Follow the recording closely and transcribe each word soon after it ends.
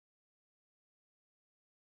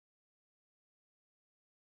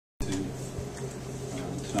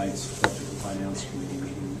tonight's Budget and Finance Committee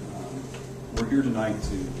meeting. We're here tonight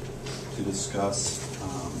to discuss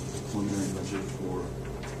the preliminary budget for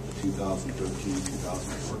the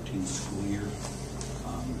 2013-2014 school year.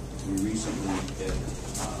 We recently had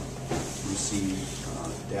received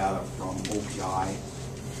data from OPI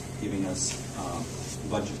giving us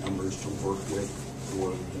budget numbers to work with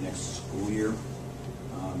for the next school year.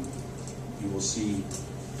 You will see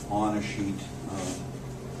on a sheet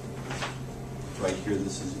right here.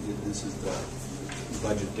 This is the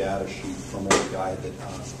budget data sheet from OPI that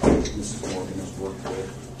Mrs. Morgan has worked with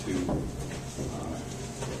to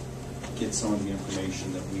get some of the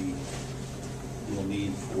information that we will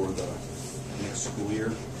need for the next school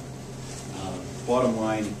year. Bottom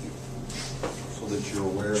line, so that you're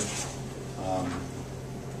aware,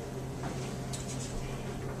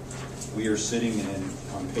 we are sitting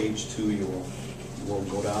on page 2. We'll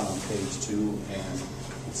go down on page 2, and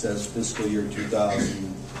it says fiscal year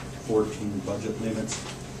 2014 budget limits,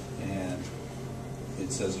 and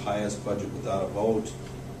it says highest budget without a vote,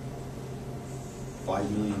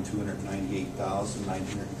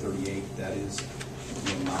 $5,298,938. That is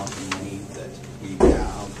the amount of money that we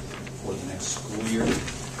have for the next school year.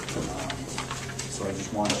 So I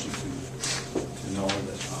just wanted you to know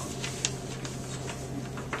that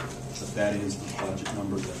that is the budget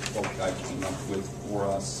number that OPI came up with for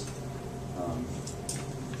us,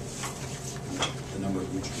 the number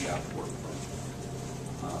which we have to work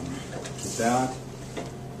from. With that,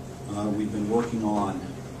 we've been working on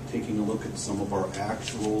taking a look at some of our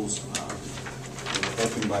actuals. We're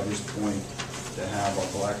hoping by this point to have our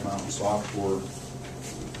Black Mountain software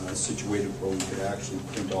situated where we could actually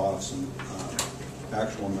print off some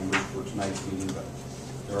actual numbers for tonight's meeting, but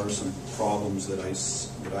there are some problems that I've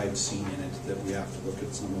seen in it that we have to look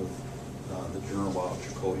at some of the journal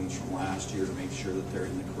voucher codings from last year to make sure that they're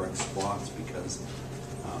in the correct spots, because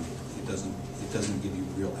it doesn't give you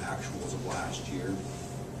real actuals of last year,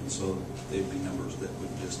 and so they'd be numbers that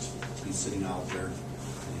would just be sitting out there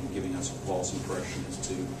and giving us a false impression as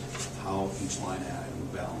to how each line item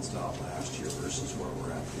balanced out last year versus where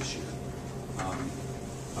we're at this year. I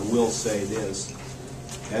will say this,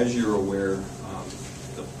 as you're aware,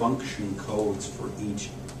 the function codes for each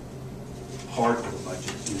part of the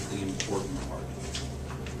budget is the important part.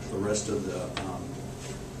 The rest of the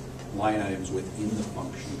line items within the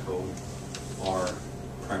function code are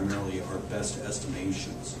primarily our best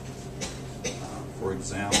estimations. For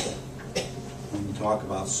example, when we talk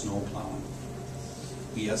about snow plowing,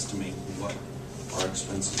 we estimate what our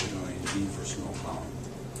expenses are going to be for snow plowing.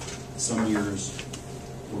 Some years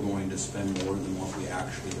we're going to spend more than what we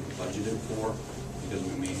actually have budgeted for, because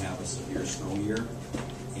we may have a severe snow year.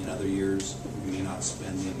 In other years, we may not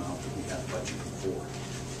spend the amount that we have budgeted for.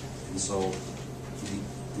 And so the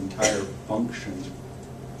entire function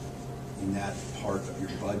in that part of your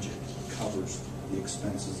budget covers the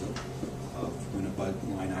expenses of when a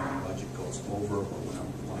line item budget goes over or when a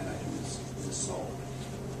line item is solved.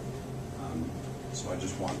 So I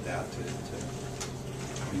just want that to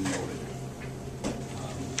be noted.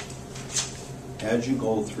 As you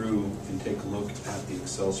go through and take a look at the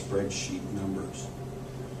Excel spreadsheet numbers,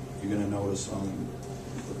 you're going to notice on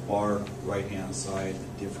the far right-hand side the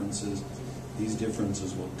differences. These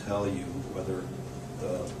differences will tell you whether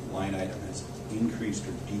the line item has increased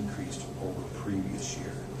or decreased over previous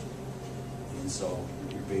year. And so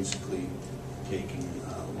you're basically taking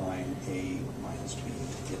line A minus B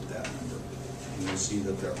to get that number. And you'll see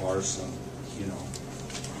that there are some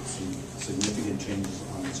significant changes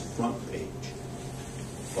on this front page.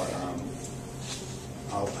 But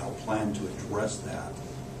I'll plan to address that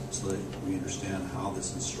so that we understand how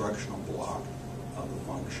this instructional block of the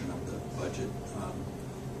function of the budget,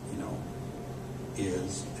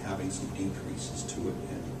 is having some decreases to it,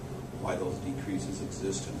 and why those decreases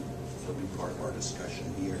exist, and it'll be part of our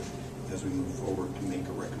discussion here as we move forward to make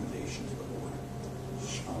a recommendation to the board.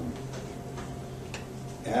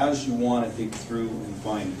 As you want to dig through and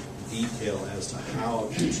find detail as to how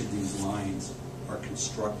each of these lines are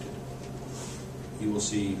constructed, you will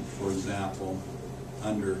see, for example,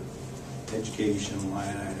 under education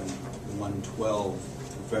line item 112,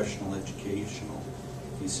 professional educational,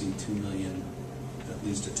 you see at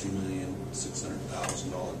least a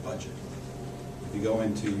 $2,600,000 budget. If you go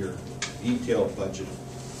into your detailed budget,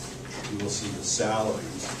 you will see the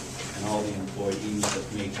salaries and all the employees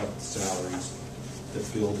that make up the salaries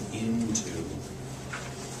that build into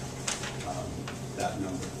that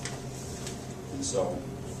number. And so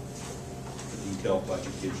the detailed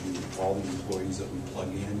budget gives you all the employees that we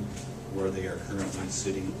plug in, where they are currently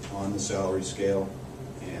sitting on the salary scale,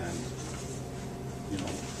 and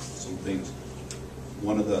some things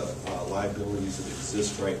One of the liabilities that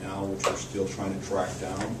exist right now, which we're still trying to track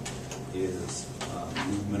down, is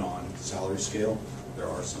movement on salary scale. There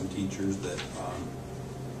are some teachers that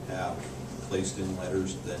have placed in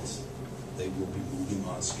letters that they will be moving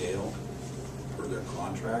on scale for their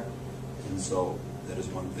contract, and so that is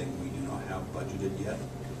one thing we do not have budgeted yet,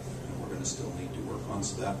 and we're going to still need to work on.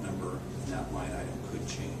 So that number and that line item could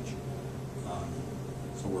change.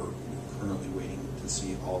 So we're currently waiting to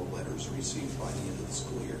see all the letters received by the end of the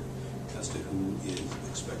school year as to who is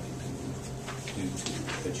expecting to move due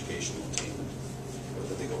to educational attainment,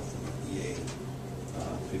 whether they go from an EA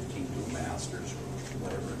 15 to a master's or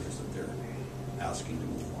whatever it is that they're asking to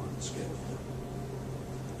move on the scale for.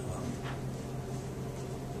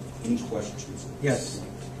 Any questions? Yes.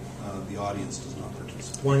 The audience does not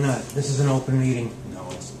participate. Why not? This is an open meeting. No,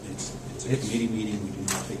 it's a committee meeting. We do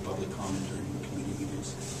not take public comment during committee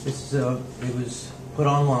meetings. It was put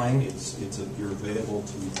online. You're available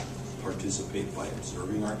to participate by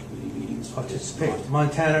observing our committee meetings. Participate.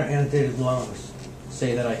 Montana annotated laws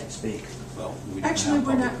say that I can speak. Well, Actually,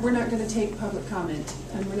 we're not going to take public comment,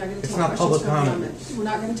 and we're not going to take not questions public from comment. the audience. We're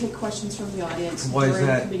not going to take questions from the audience Why is during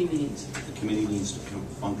that? committee meetings. The committee needs to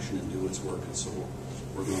function and do its work, and so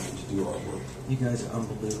we're going to do our work. You guys are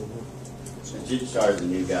unbelievable. Just as the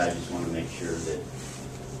new guy, I just want to make sure that,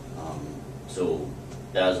 so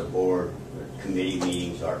as a board, the committee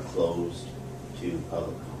meetings are closed to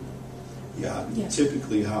public comment. Yeah, Yes.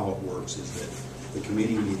 Typically how it works is that the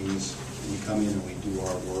committee meetings, we come in and we do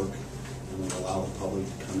our work, and we allow the public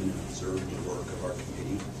to come in and observe the work of our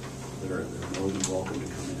committee. They're more than welcome to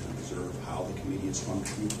come in and observe how the committee is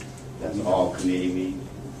functioning. That's all committee meetings.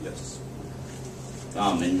 Yes.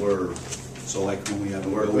 And we're So like when we have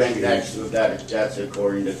a that's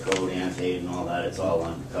according to code annotated and all that. It's all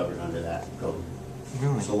covered under that code.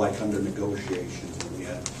 Really? So like under negotiations, when we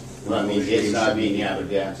had Well, I mean, it's not being, yeah, but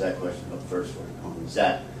to answer that question up first for is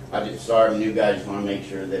that, I just, sorry, new guy, just want to make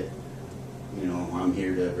sure that, you know, I'm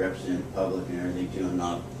here to represent the public and everything too, and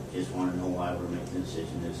not just want to know why we're making the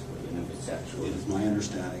decision this way, and if it's actually. It is my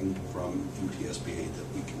understanding from UTSBA that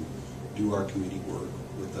we can do our committee work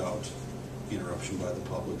without interruption by the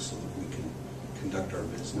public so that we can conduct our Well,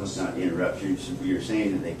 business. it's not interruption, you're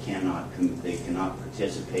saying that they cannot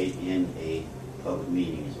participate in a public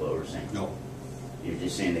meeting is what we're saying. No, You're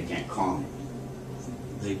just saying they can't comment.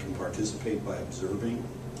 they can participate by observing.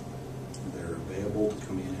 They're available to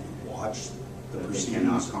come in and watch the But they proceedings.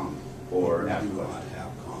 cannot comment or We ask do not questions. have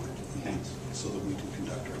comment Okay. so that we can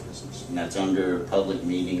conduct our business. And that's under public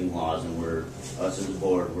meeting laws, and us as a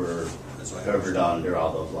board, we're As I covered understand. under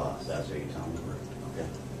all those laws. That's what you're telling me. Correct.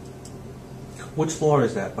 Okay. Which floor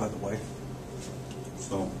is that, by the way?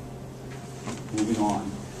 So, moving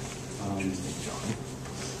on.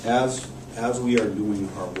 As we are doing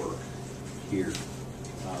our work here,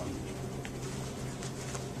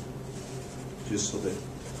 just so that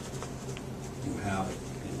you have it,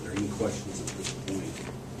 if there are any questions at this point.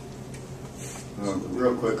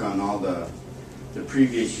 Real quick on all the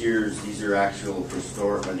previous years, these are actual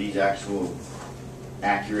historic, are these actual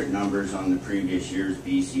accurate numbers on the previous years,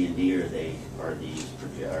 B, C, and D, or are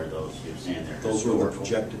those you're saying they're Those were the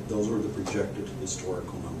historical? projected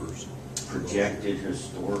historical numbers. Projected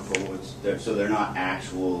historical, so they're not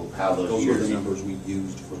actual, how those Those years. were the numbers we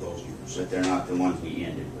used for those years. But they're not the ones we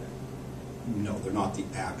ended with. No, they're not the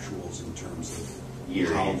actuals in terms of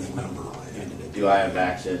Year how end. the number ended. Do I have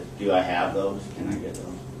access, do I have those? Can I get those?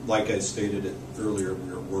 Like I stated it earlier,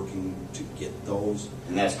 we are working to get those.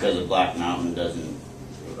 And that's because of Black Mountain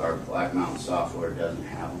our Black Mountain software doesn't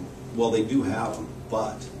have them. Well, they do have them,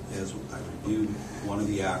 but as I reviewed one of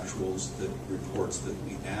the actuals, the reports that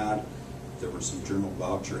we had, there were some journal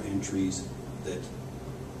voucher entries that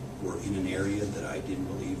were in an area that I didn't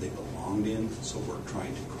believe they belonged in, so we're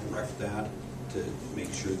trying to correct that to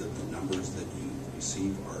make sure that the numbers that you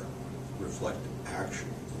receive reflect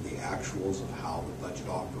the actuals of how the budget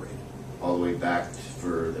operated. All the way back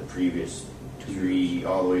for the previous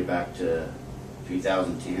all the way back to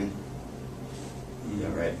 2010. Is that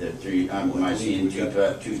right? The three, am I seeing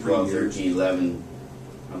 2012, 13, 11?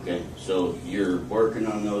 Okay, so you're working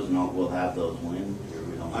on those and we'll have those when? Or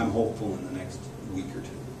we don't? I'm hopeful in the next week or two,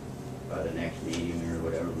 By the next meeting or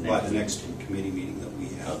whatever. by the next committee meeting that we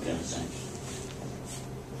have. Okay, thanks.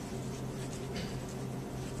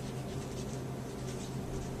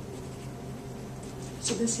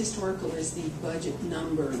 So this historical is the budget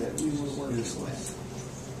number that we were working with.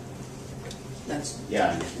 That's Yeah,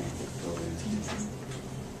 I understand. Totally understand.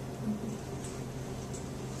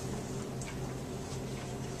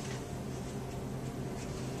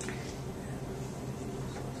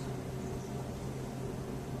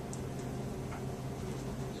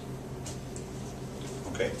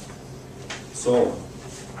 Okay, so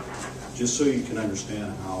just so you can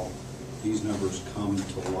understand how these numbers come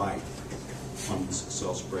to life on this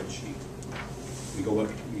Excel spreadsheet, you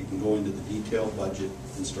can go into the detailed budget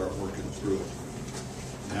and start working through it.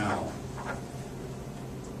 Now,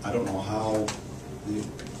 I don't know how the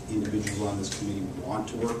individuals on this committee want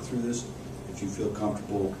to work through this. If you feel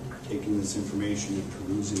comfortable taking this information and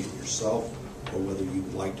perusing it yourself, or whether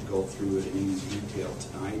you'd like to go through it in any detail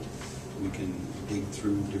tonight, we can dig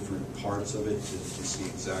through different parts of it to see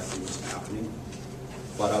exactly what's happening.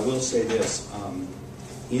 But I will say this,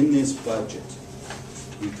 in this budget,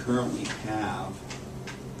 we currently have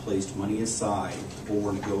placed money aside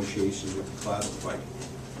for negotiations with the classified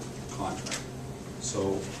contract.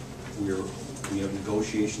 So we have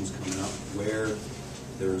negotiations coming up where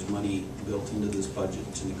there's money built into this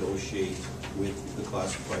budget to negotiate with the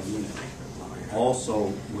classified unit.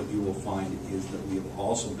 Also, what you will find is that we have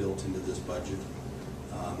also built into this budget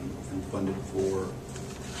and funded for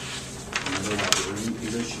another librarian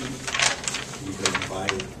position, because by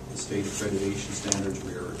the state accreditation standards,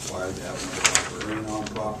 we are required to have another librarian on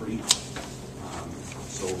property.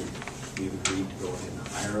 So we've agreed to go ahead and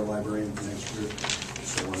hire a librarian for next year.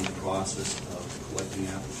 So we're in the process of collecting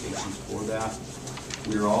applications for that.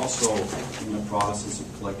 We're also in the process of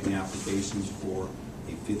collecting applications for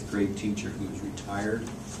a 5th grade teacher who is retired.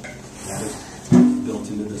 That is built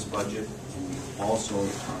into this budget. And we also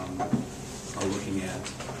are looking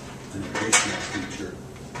at an additional teacher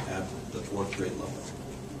at the 4th grade level,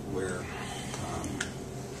 where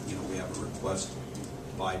we have a request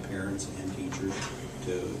by parents and teachers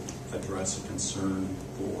to address a concern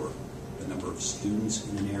for the number of students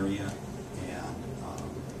in an area and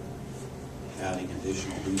adding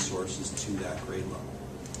additional resources to that grade level.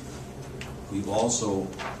 We've also,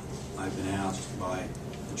 I've been asked by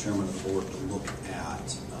the chairman of the board to look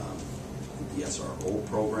at the SRO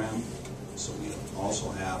program. So we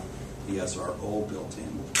also have the SRO built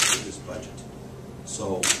in to this budget.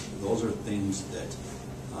 So those are things that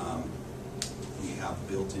we have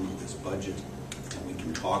built into this budget, and we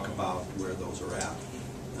can talk about where those are at.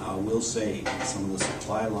 Now, I will say some of the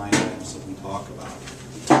supply line items that we talk about,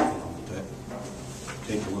 to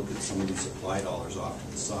take a look at some of the supply dollars off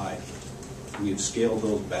to the side. We have scaled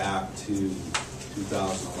those back to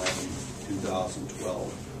 2011,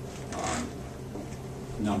 2012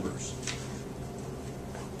 numbers.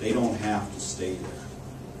 They don't have to stay there.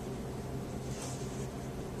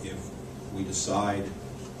 If we decide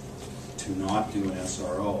to not do an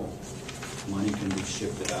SRO, money can be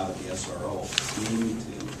shifted out of the SRO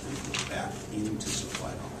back into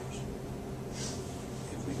supply dollars.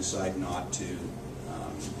 If we decide not to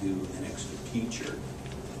do an extra teacher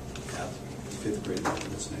at the 5th grade level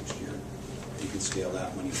this next year, you can scale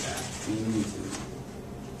that money back into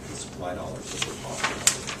the supply dollars that we're talking about.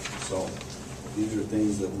 So these are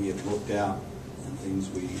things that we have looked at and things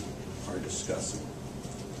we are discussing.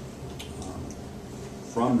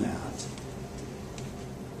 From that,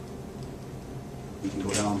 we can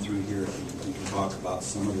go down through here and we can talk about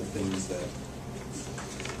some of the things that,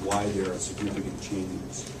 why there are significant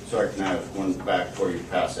changes. Sorry, can I have one back before you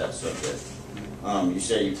pass that subject? You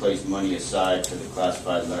said you placed money aside for the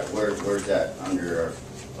classified. Where's that under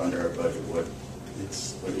our budget? What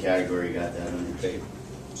category you got that under? Okay,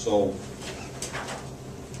 so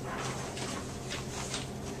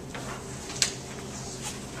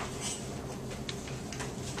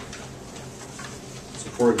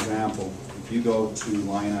for example, if you go to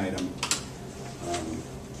line item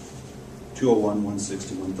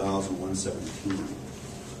 201-160-1,117,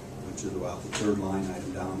 which is about the 3rd line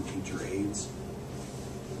item down, teacher aides,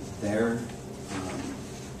 there,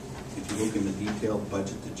 if you look in the detailed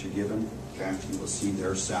budget that you're given, you will see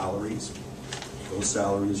their salaries. Those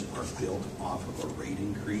salaries are built off of a rate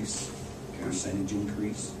increase, percentage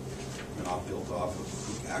increase. They're not built off of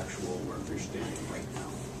the actual where they're standing right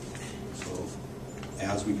now. So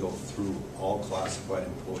as we go through all classified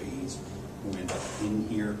employees who end up in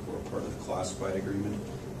here who are part of the classified agreement,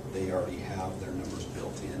 they already have their numbers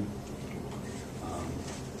built in.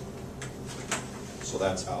 So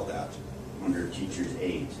that's how that. Under teachers'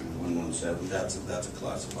 aides in 117. That's a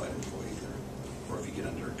classified employee there. Or if you get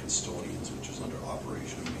under custodians, which is under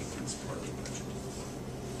operation and maintenance part of the budget.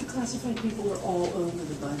 The classified people are all over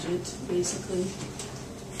the budget, basically.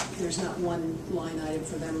 There's not one line item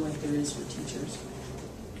for them like there is for teachers.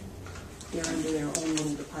 They're under their own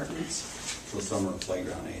little departments. So some are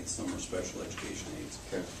playground aides, some are special education aides,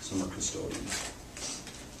 some are custodians.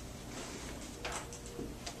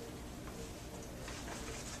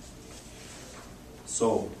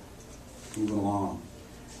 So, moving along.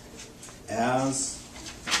 As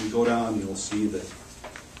we go down, you'll see that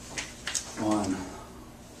on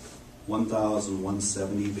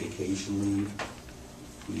 1,170 vacation leave.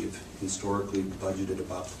 We've historically budgeted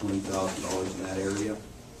about $20,000 in that area.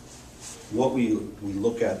 What we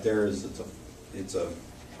look at there is it's a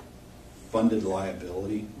funded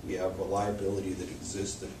liability. We have a liability that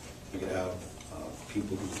exists that we could have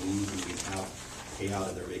people who leave and we have pay out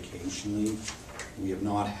of their vacation leave. We have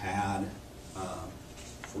not had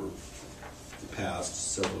for the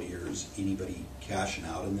past several years anybody cashing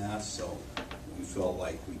out in that, so we felt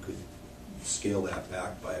like we could scale that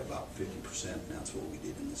back by about 50%, and that's what we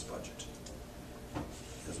did in this budget.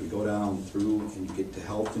 As we go down through and you get to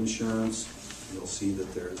health insurance, you'll see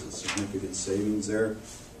that there's a significant savings there.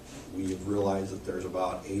 We have realized that there's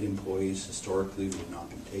about 8 employees historically who have not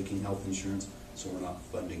been taking health insurance, so we're not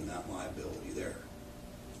funding that liability there.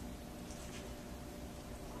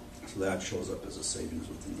 So that shows up as a savings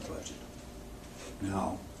within the budget.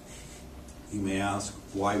 Now, you may ask,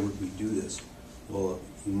 why would we do this? Well,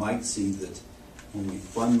 you might see that when we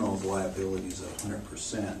fund those liabilities at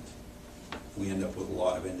 100%, we end up with a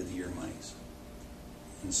lot of end-of-the-year monies.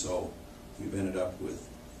 And so we've ended up with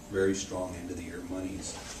very strong end-of-the-year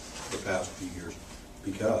monies for the past few years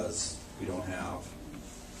because we don't have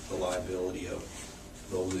the liability of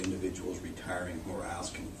those individuals retiring who are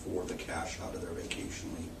asking for the cash out of their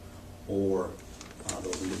vacation leave, or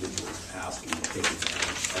those individuals asking to take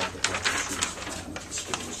advantage of the health insurance plan that the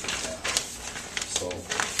school district has. So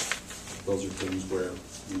those are things where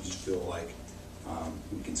we just feel like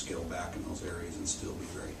we can scale back in those areas and still be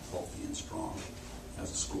very healthy and strong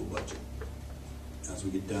as a school budget. As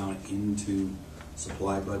we get down into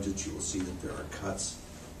supply budgets, you will see that there are cuts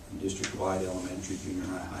in district-wide elementary, junior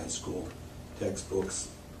high, high school, textbooks,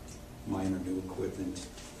 minor new equipment,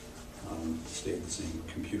 stayed the same,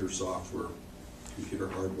 computer software, computer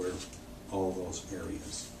hardware, all those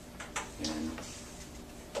areas. And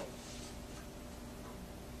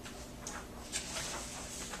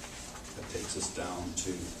that takes us down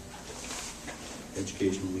to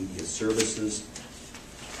educational media services.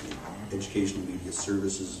 Educational media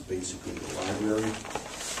services is basically the library.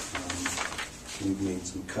 We've made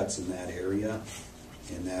some cuts in that area,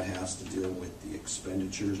 and that has to deal with the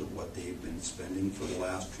expenditures of what they've been spending for the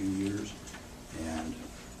last few years and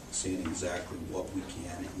seeing exactly what we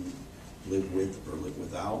can live with or live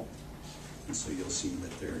without. And so you'll see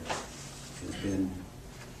that there has been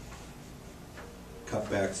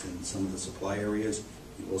cutbacks in some of the supply areas.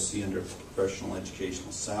 You will see under professional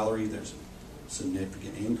educational salary, there's a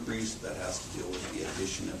significant increase that has to deal with the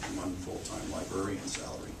addition of one full-time librarian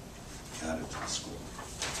salary added to the school.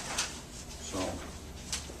 So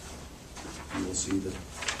you will see that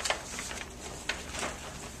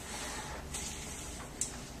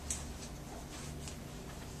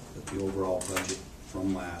the overall budget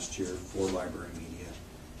from last year for library media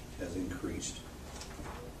has increased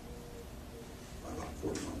by about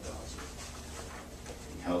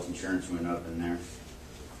 $41,000. Health insurance went up in there.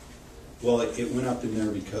 Well, it went up in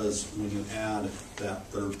there because when you add that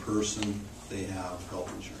third person, they have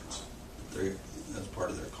health insurance. That's part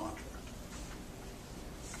of their contract.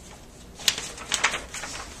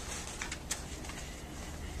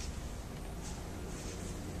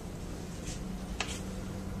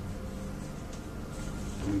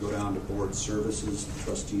 When we go down to board services,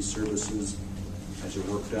 trustee services, as you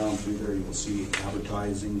work down through there, you will see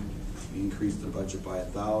advertising. We increased the budget by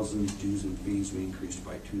 $1,000. Dues and fees, we increased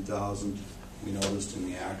by $2,000. We noticed in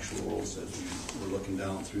the actuals as we were looking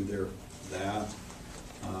down through there that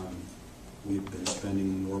we've been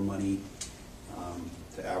spending more money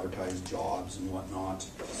to advertise jobs and whatnot.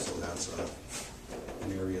 So that's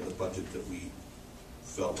an area of the budget that we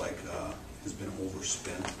felt like has been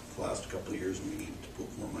overspent the last couple of years, and we needed to put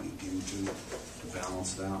more money into to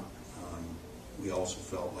balance that. We also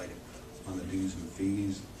felt like on the dues and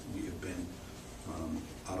fees, we have been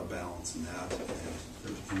out of balance in that, and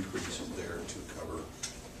there's increases there to cover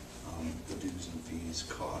the dues and fees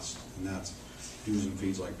cost. And that's dues and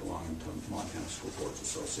fees like belonging to Montana School Boards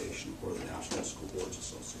Association or the National School Boards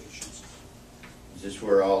Associations. Is this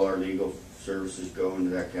where all our legal services go into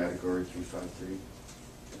that category, 353?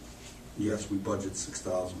 Yes, we budget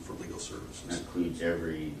 $6,000 for legal services. That includes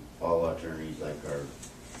all attorneys like our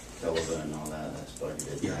Sullivan and all that, that's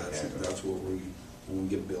budgeted. Yeah, that's what when we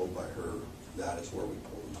get billed by her, that is where we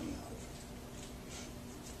pull the money out of.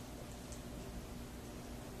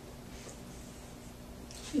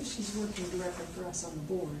 If she's working directly for us on the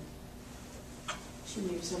board, she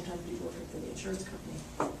may sometimes be working for the insurance company.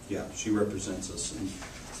 Yeah, she represents us, and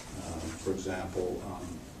for example,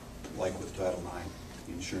 like with Title IX,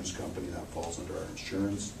 the insurance company, that falls under our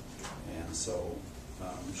insurance, and so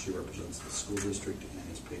She represents the school district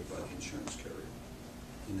and is paid by the insurance carrier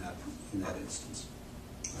in that instance.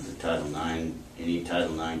 Under Title IX, any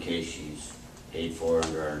Title IX case she's paid for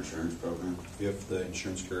under our insurance program? If the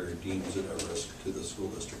insurance carrier deems it a risk to the school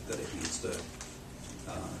district that it needs to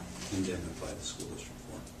indemnify the school district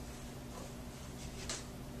for.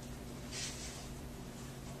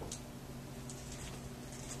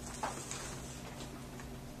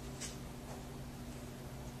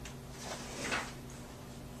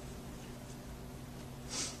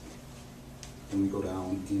 And we go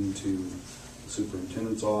down into the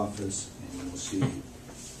superintendent's office, and you'll see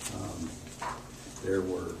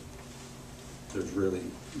there's really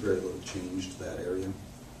very little change to that area.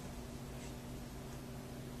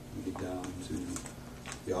 We get down to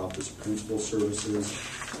the Office of Principal Services,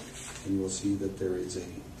 and you'll see that there is a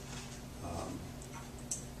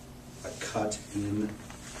cut in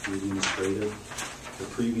the administrative. The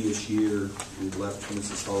previous year, we left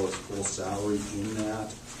Mrs. Hull's full salary in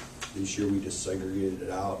that. This year, we just segregated it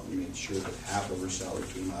out and made sure that half of her salary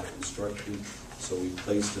came out of instruction. So we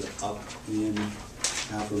placed it up in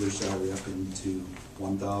half of her salary up into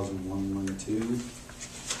 1,112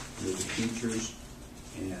 with the teachers,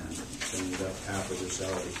 and ended up half of her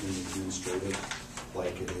salary in administrative,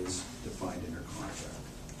 like it is defined in her contract.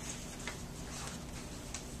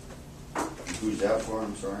 Who's that for?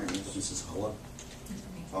 I'm sorry. Mrs. Hulla.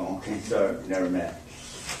 Oh, okay. Sorry, never met.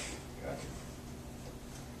 Gotcha.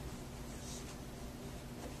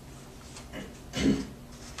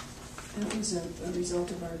 That was a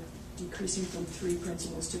result of our decreasing from 3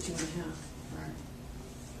 principals to 2.5. Right.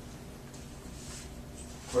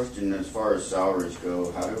 Question as far as salaries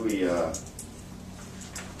go, how do we,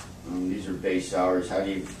 these are base salaries, how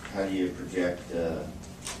do you project,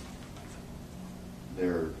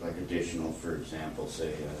 their, like, additional, for example,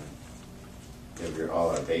 say, all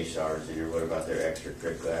our base salaries in here, what about their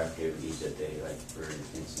extracurricular activities that they, like, for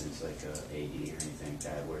instance, like AD or anything like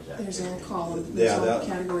that, where's that? There's a column, Yeah, there's all that-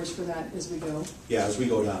 categories for that as we go. Yeah, as we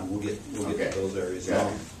go down, we'll get Okay. to those areas. Got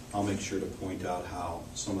And it. I'll make sure to point out how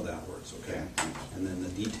some of that works, okay? Okay. And then the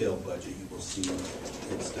detailed budget, you will see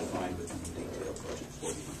it's defined within the detailed budget for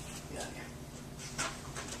you. Yeah.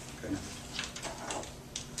 Okay.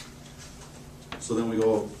 So then we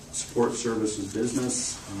go support services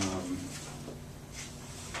business.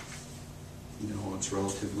 You know, it's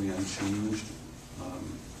relatively unchanged.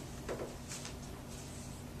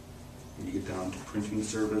 When you get down to printing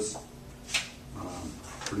service,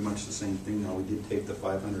 pretty much the same thing. Now, we did take the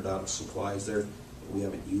 500 out of supplies there, but we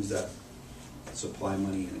haven't used that supply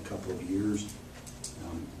money in a couple of years.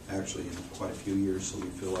 Actually, in quite a few years, so we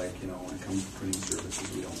feel like, you know, when it comes to printing services,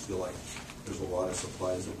 we don't feel like there's a lot of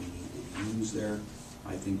supplies that we need to use there.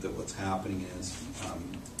 I think that what's happening is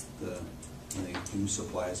when they do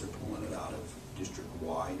supplies, they're pulling it out of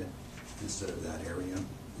district-wide instead of that area,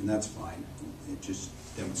 and that's fine. It just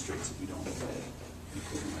demonstrates that we don't need to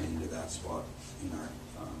put money into that spot in our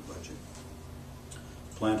budget.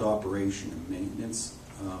 Plant operation and maintenance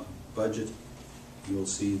budget, you'll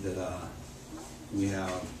see that we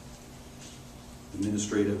have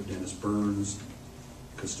administrative, Dennis Burns,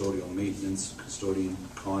 custodial maintenance, custodian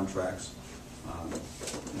contracts.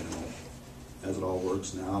 You know, as it all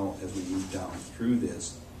works now, as we move down through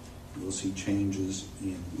this, you'll see changes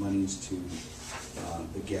in monies to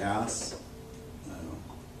the gas,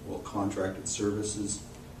 contracted services,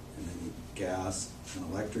 and then gas and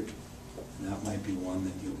electric. And that might be one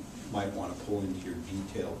that you might want to pull into your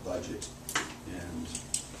detailed budget and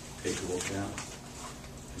take a look at,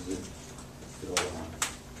 because it'll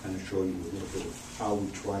kind of show you a little bit of how we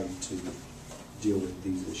try to deal with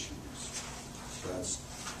these issues. So that's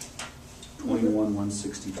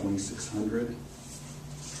 21,160, 2,600.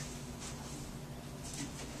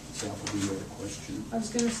 That would be your question. I was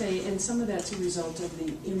going to say, and some of that's a result of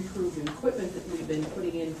the improved equipment that we've been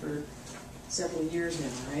putting in for several years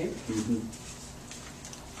now, right? Mm-hmm.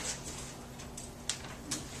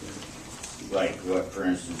 Like what, for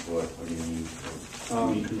instance, what do you mean?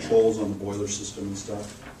 Controls on the boiler system and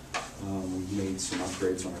stuff. We've made some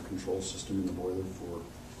upgrades on our control system in the boiler for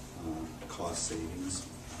cost savings.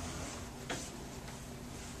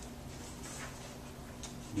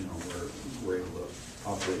 You know, we're able to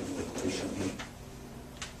operate more efficiently.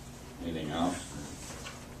 Anything else?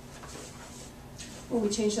 Well, we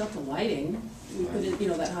changed out the lighting. We put in, you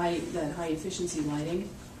know, that high efficiency lighting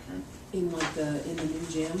in like in the new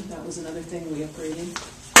gym. That was another thing we upgraded.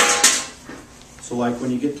 So like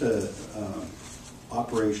when you get to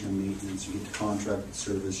operation and maintenance, you get to contracted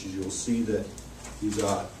services, you'll see that you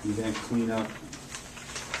got event cleanup,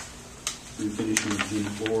 refinishing of gym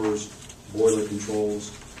floors, boiler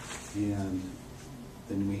controls, and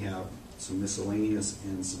Then we have some miscellaneous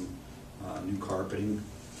and some new carpeting.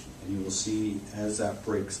 And you will see as that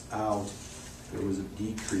breaks out, there was a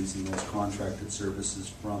decrease in those contracted services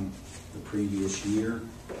from the previous year.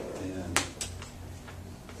 And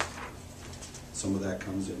some of that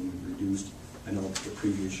comes in reduced. I know the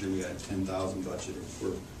previous year we had 10,000 budgeted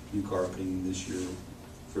for new carpeting. This year,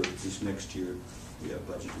 for this next year, we have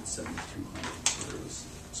budgeted 7,200. So there was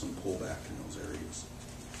some pullback in those areas.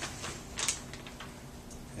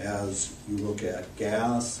 As you look at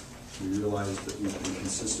gas, we realize that we've been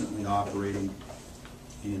consistently operating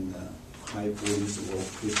in the high 40s to low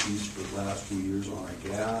 50s for the last few years on our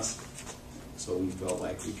gas. So we felt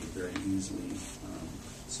like we could very easily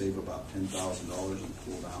save about $10,000 and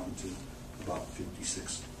pull down to about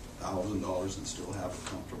 $56,000 and still have a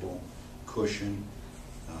comfortable cushion.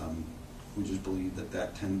 We just believe that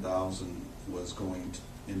that $10,000 was going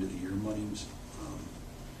into the year monies.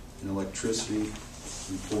 In electricity,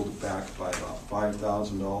 we pulled it back by about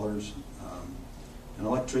 $5,000. And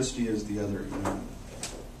electricity is the other,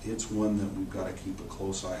 it's one that we've got to keep a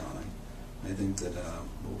close eye on. I think that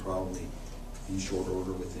we'll probably, in short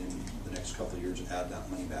order, within the next couple of years, add that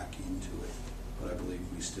money back into it. But I believe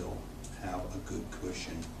we still have a good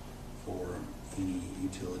cushion for any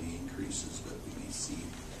utility increases that we may see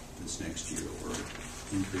this next year or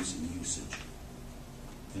increase in usage.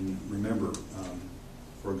 And remember,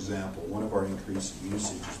 for example, one of our increased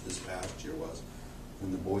usages this past year was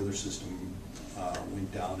when the boiler system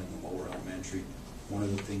went down in the lower elementary. One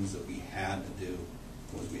of the things that we had to do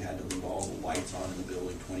was we had to leave all the lights on in the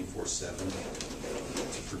building 24/7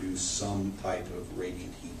 to produce some type of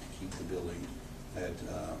radiant heat to keep the building at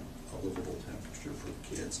a livable temperature for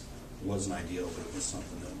the kids. It wasn't ideal, but it was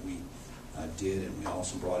something that we did, and we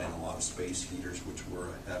also brought in a lot of space heaters, which were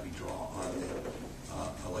a heavy draw on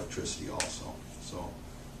the electricity also. So,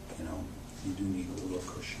 you do need a little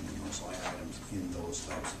cushion in those line items in those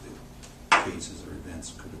types of cases or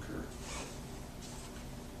events could occur.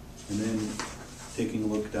 And then taking a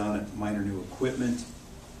look down at minor new equipment,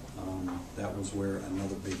 that was where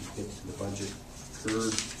another big hit to the budget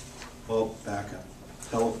occurred. Well, back up.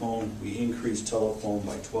 Telephone, we increased telephone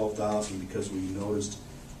by $12,000 because we noticed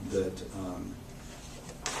that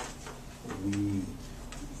we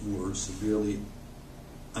were severely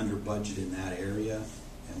under budget in that area,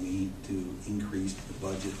 and we need to increase the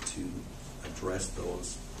budget to address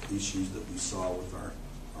those issues that we saw with our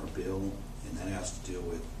bill, and that has to deal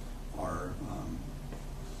with our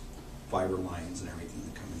fiber lines and everything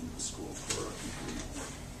that come into the school for our computer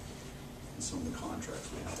network and some of the contracts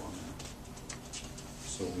we have on that.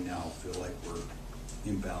 So we now feel like we're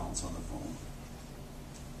in balance on the phone.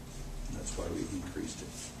 And that's why we increased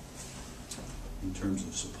it. In terms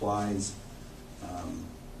of supplies,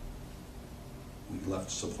 we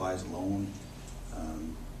left supplies alone.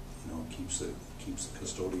 Keeps the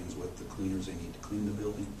custodians with the cleaners they need to clean the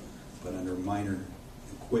building. But under minor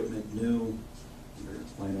equipment new, under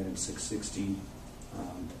line item 660,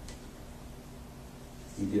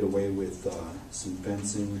 we did away with some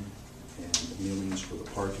fencing and millings for the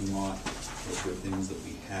parking lot. Those were things that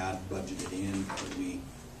we had budgeted in that we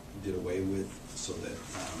did away with, so that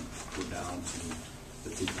we're down to the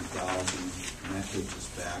 50,000, and that takes us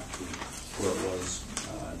back to where it was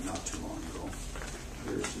not too long ago.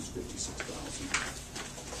 There's just 56,000.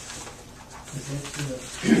 Is that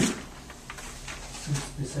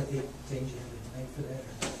specific things you have in mind for that,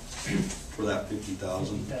 or? For that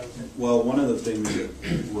 50,000? 50,000. Well, one of the things that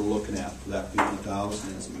we're looking at for that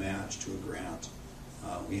 50,000 is a match to a grant.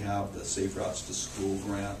 We have the Safe Routes to School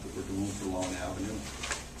grant that we're doing for Long Avenue,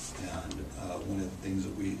 and one of the things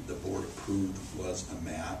that the board approved was a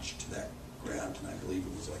match to that grant, and I believe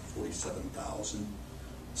it was like 47,000.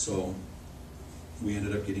 So we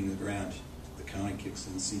ended up getting the grant. The county kicks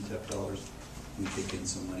in CTEP dollars. We kick in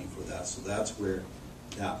some money for that. So that's where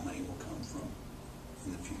that money will come from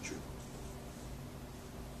in the future.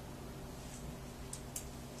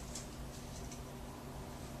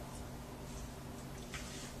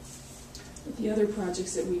 The other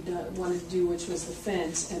projects that we wanted to do, which was the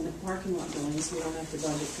fence and the parking lot buildings, we don't have to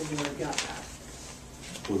budget because we already got that.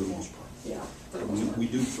 For the most part. Yeah, for the most part. We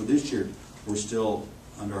do for this year. We're still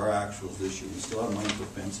under our actuals this year. We still have money for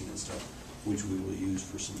fencing and stuff, which we will use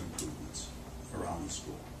for some improvements around the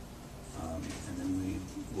school. And then we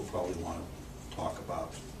will probably want to talk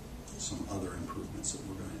about some other improvements that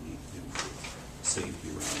we're going to need to do for safety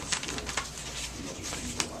around the school. And those are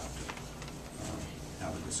things we'll have to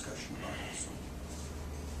have a discussion about also.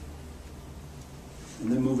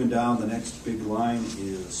 And then moving down, the next big line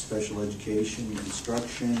is special education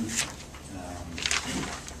instruction.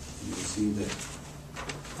 You will see that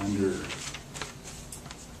under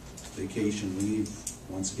vacation leave,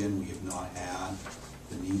 once again, we have not had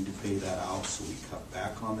the need to pay that out, so we cut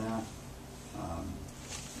back on that.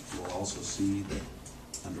 We'll also see that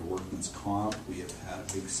under workman's comp, we have had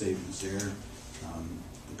a big savings there.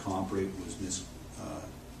 The comp rate was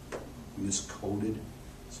miscoded,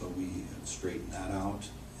 so we have straightened that out.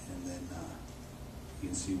 And then you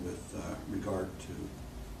can see with regard to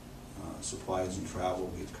supplies and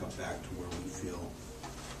travel, we've cut back to where we feel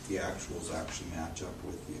the actuals actually match up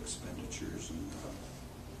with the expenditures and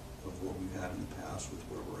of what we've had in the past with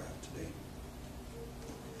where we're at today.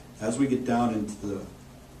 As we get down into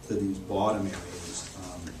these bottom areas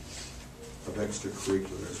of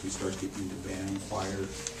extracurriculars, we start getting into band, choir,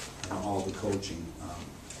 and all the coaching.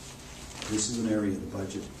 This is an area of the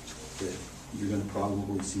budget that you're going to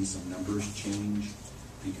probably see some numbers change,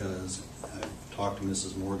 because I've talked to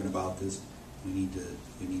Mrs. Morgan about this. We need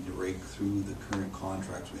to rake through the current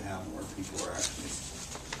contracts we have and where people are actually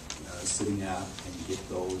sitting at and get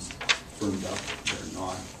those firmed up. They're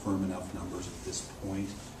not firm enough numbers at this point.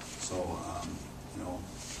 So,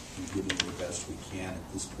 we're giving you the best we can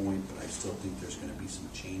at this point, but I still think there's going to be some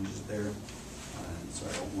changes there. And so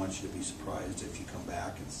I don't want you to be surprised if you come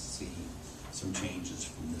back and see some changes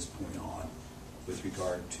from this point on with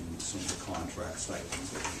regard to some of the contract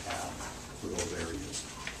stipends that we have for those areas.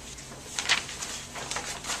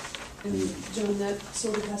 And John, that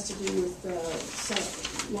sort of has to do with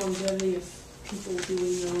longevity of people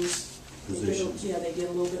doing those Positions. They get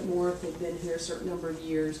a little bit more if they've been here a certain number of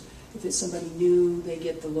years. If it's somebody new, they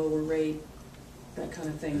get the lower rate, that kind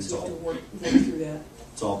of thing. It's So you have all- to work through that.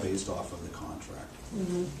 It's all based off of the contract.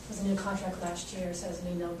 Mm-hmm. It was a new contract last year, so it has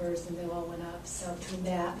new numbers, and they all went up. So between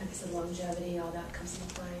that, because of longevity, all that comes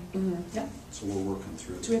into play. Mm-hmm. Yep. So we're working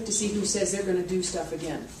through. So we have to see who says they're going to do stuff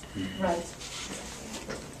again. Right.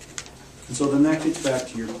 And so then that gets back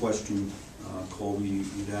to your question, Colby.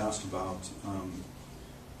 You'd asked about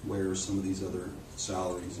where some of these other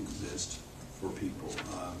salaries exist for people.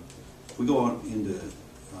 If we go out into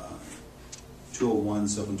 201,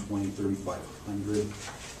 720, 3500.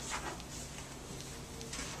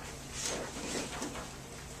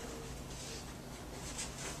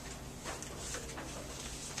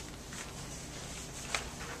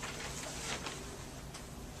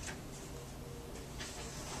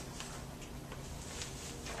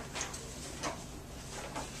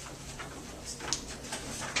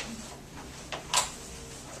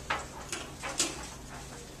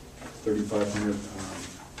 $3,500,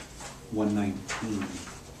 119.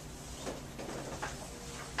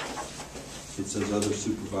 It says other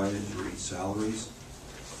supervisory salaries,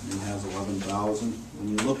 and it has 11,000. When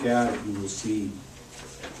you look at it, you will see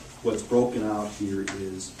what's broken out here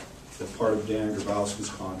is that part of Dan Grabowski's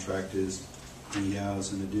contract is he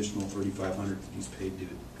has an additional $3,500 that he's paid to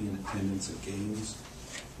be in attendance at games.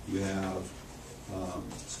 You have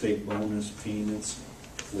state bonus payments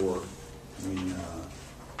for when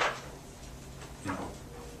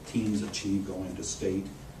teams achieve going to state.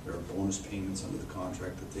 There are bonus payments under the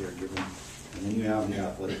contract that they are given. And then you have the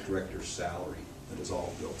athletic director's salary that is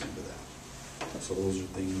all built into that. So those are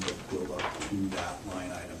things that build up to that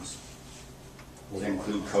line items. Does that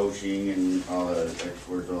include coaching and all the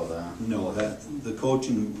experts, all that? No, the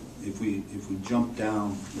coaching, if we jump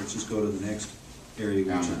down, let's just go to the next area,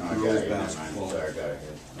 which is I got girls it, basketball. Sorry, I got it.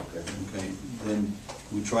 Okay. Okay, then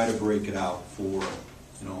we try to break it out for,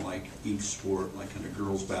 like each sport, like under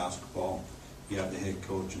girls basketball, you have the head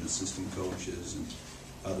coach and assistant coaches and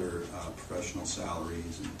other professional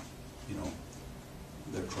salaries and,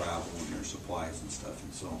 their travel and their supplies and stuff.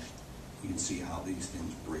 And so you can see how these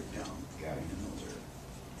things break down in those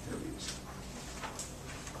areas.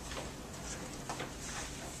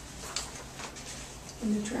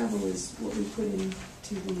 And the travel is what we put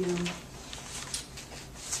into the,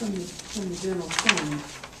 from the general fund.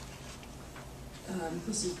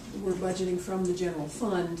 We're budgeting from the general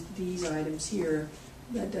fund these items here.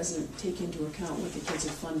 That doesn't take into account what the kids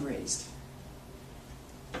have fundraised.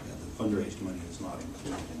 Yeah, the fundraised money is not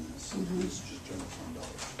included in this. Mhm. This is just general fund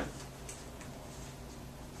dollars.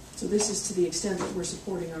 So this is to the extent that we're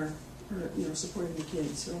supporting supporting the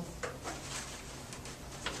kids, so.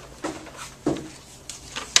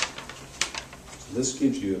 So this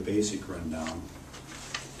gives you a basic rundown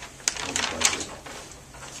of the budget.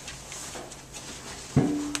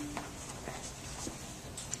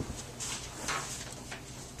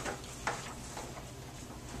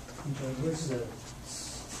 Where's the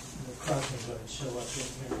crossing guard show up in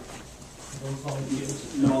here? Are those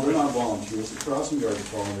volunteers? No, they're not volunteers. The crossing guards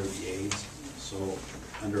fall under the aides. So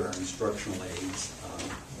under our instructional aides,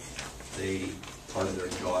 part of their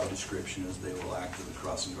job description is they will act as the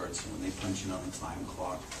crossing guards. So when they punch in on the time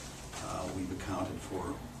clock, we've accounted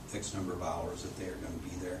for X number of hours that they are going to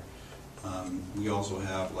be there. We also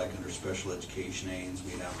have, like under special education aides,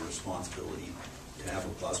 we have a responsibility to have a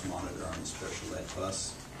bus monitor on the special ed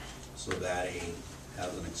bus. So that aide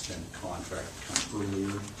has an extended contract to come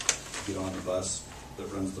earlier, to get on the bus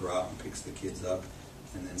that runs the route and picks the kids up,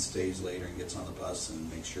 and then stays later and gets on the bus and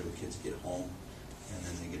makes sure the kids get home, and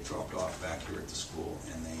then they get dropped off back here at the school,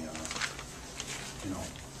 and they,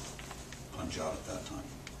 punch out at that time.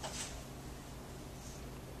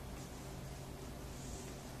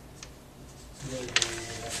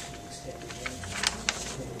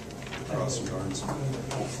 Crossing guards.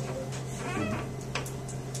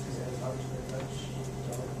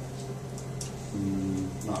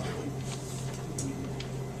 Not really.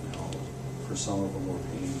 For some of them we're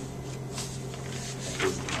paying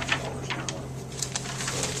 $39 an hour.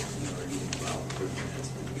 So, they're getting about 30 minutes,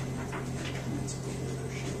 and they're getting 30 minutes before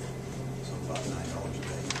their shift. So about $9 a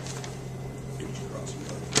day for each crossing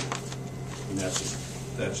guard. And that's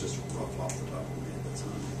just rough off the top of my head. That's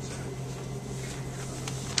not exact.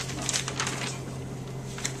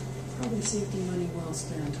 Probably safety money well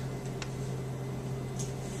spent.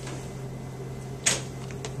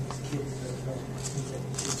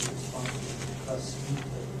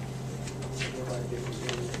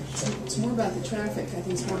 It's more about the traffic. I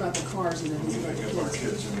think it's more about the cars than it is about the Our kids.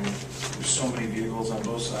 kids, I mean, there's so many vehicles on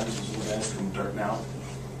both sides, those little guys come darting out.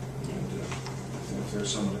 And if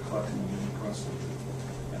there's someone to collect them and get them across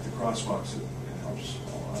at the crosswalks, it helps a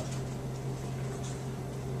lot.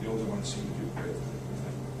 The older ones seem to do great,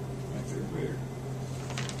 like third grader.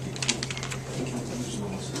 Use a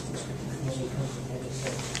little assistance.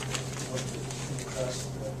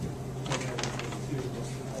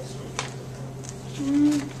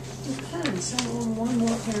 Depends. One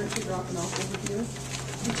more parents are dropping off over here,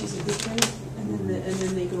 which is a good thing, and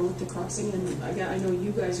then they go with the crossing. And I know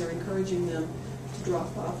you guys are encouraging them to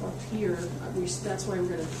drop off up here. That's why we're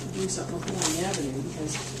going to do something with Long Avenue,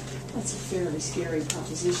 because that's a fairly scary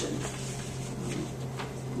proposition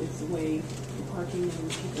with the way the parking and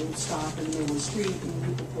people stop in the middle of the street and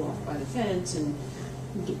people pull off by the fence and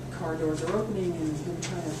the car doors are opening, and we're going to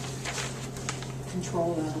try to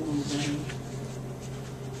control that a little bit.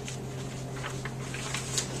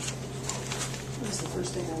 That was the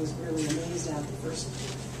first thing I was really amazed at. The first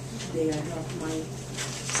day I dropped my,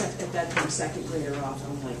 at that time, second grader off.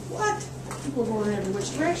 I'm like, what? People going in every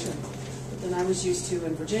which direction. But then I was used to,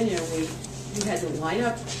 in Virginia, we had to line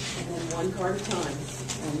up, and then one car at a time.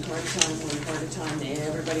 One car at a time, one car at a time. And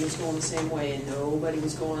everybody was going the same way, and nobody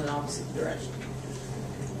was going in the opposite direction.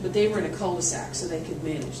 But they were in a cul-de-sac, so they could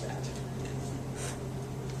manage that.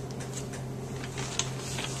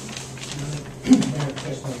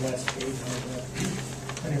 That's my last page on that.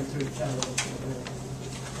 130,000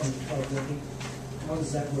 from 12 How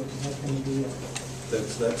does that work? Is that going to be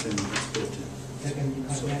That's in this budget. that going to be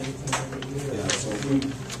automatic every year? Yeah, so if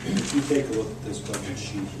you take a look at this budget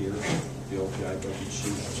sheet here, the OPI budget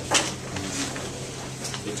sheet,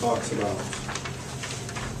 it talks about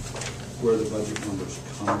where the budget numbers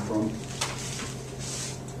come from.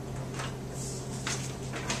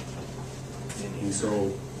 And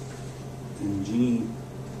so, and Jeannie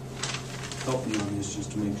helped me on this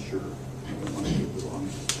just to make sure I don't want to get the wrong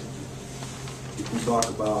answer. If we talk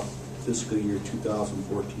about fiscal year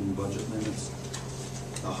 2014 budget limits,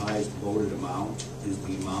 the highest voted amount is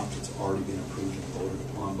the amount that's already been approved and voted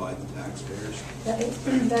upon by the taxpayers. That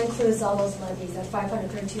includes all those levies, that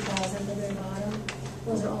 532,000 at the very bottom.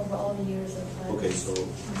 Those are over all the years of levies. Okay, so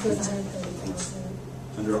Includes 130,000.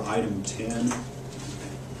 under item 10,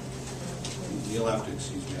 you'll have to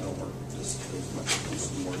excuse me, I don't work this as much as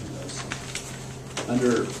this morning does.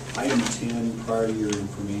 Under item 10, prior year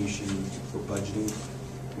information for budgeting,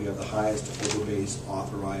 we have the highest overbase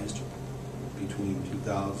authorized between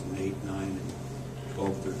 2008, 9, and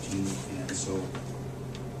 12, 13, and so,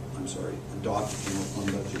 I'm sorry, adopted general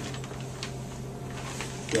fund budget.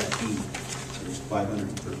 Yeah, E, is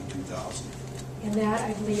 532,000. And that,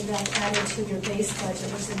 I believe, that's added to your base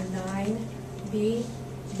budget, which is in the 9B.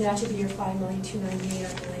 That should be your $5,298,000, I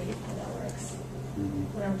believe, how that works.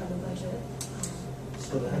 When I work on the budget.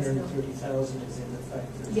 So the 130,000 is in the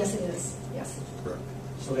 530? Yes, it is, yes. Correct.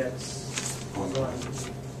 So that's Ongoing.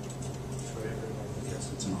 for everyone.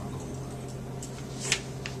 Yes, it's an ongoing levy.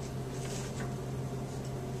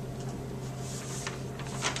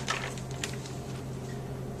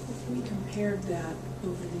 If we compared that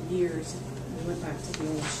over the years, we went back to the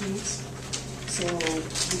old sheets. So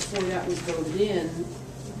before that was voted in,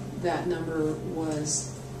 that number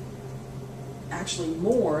was actually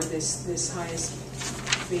more. This highest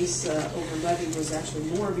base over levy was actually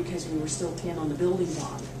more because we were still paying on the building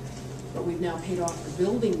bond. but we've now paid off the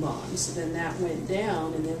building bonds, so then that went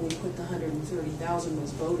down, and then we put the 130,000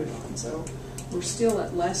 was voted on. So we're still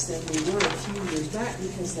at less than we were a few years back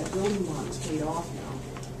because that building bond is paid off now.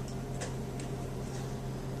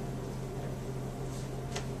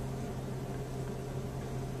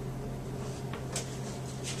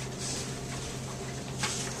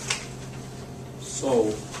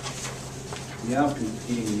 So, we have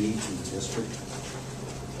competing needs in the district.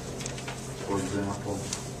 For example,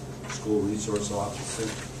 school resource officer.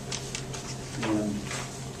 And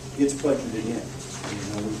it's budgeted in.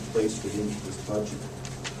 We've placed it into this budget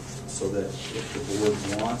so that if the board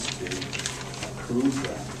wants to approve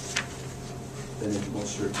that, then it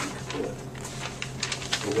most certainly could.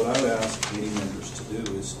 So what I would ask committee members to do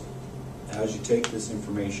is, as you take this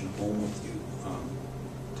information home with you,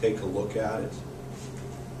 take a look at it,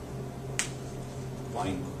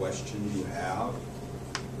 find questions you have,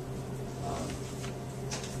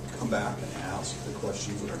 come back and ask the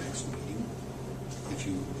questions at our next meeting. If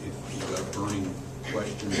you've got a burning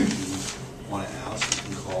question that you want to ask,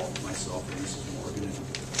 you can call myself or Mrs. Morgan, and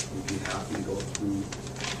we'd be happy to go through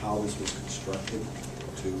how this was constructed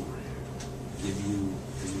to give you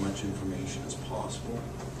as much information as possible.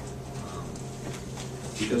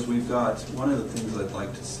 Because we've got, one of the things I'd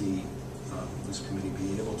like to see this committee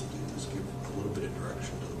be able to do is give a little bit of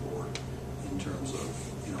direction to the board in terms of,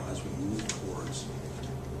 as we move towards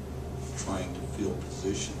trying to fill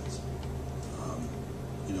positions.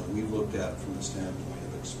 We've looked at it from the standpoint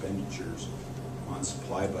of expenditures on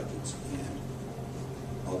supply budgets, and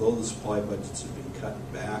although the supply budgets have been cut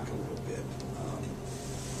back a little bit,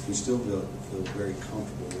 we still feel very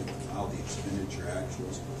comfortable with how the expenditure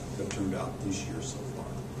actuals have turned out this year so far.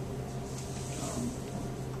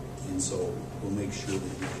 And so we'll make sure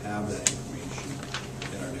that we have that information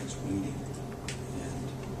at our next meeting and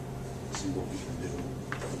see what we can do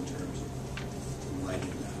in terms of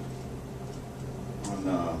enlightening that.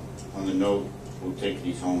 On the note, we'll take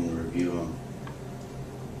these home and review them.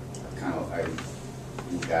 I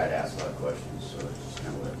think I'd asked a lot of questions, so I just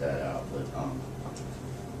kind of let that out. But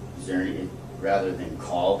is there any, rather than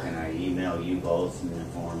call, can I email you both in the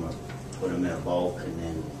form of put them in a bulk, and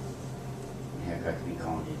then heck, I could be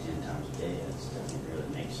calling you 10 times a day. That doesn't really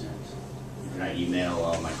make sense. Can I email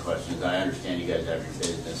all my questions? I understand you guys have your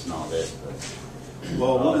business and all this, but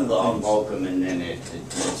Well, one of the I'll things, bulk them, and then it's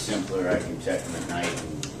simpler. I can check them at night.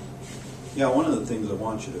 And one of the things I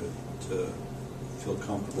want you to feel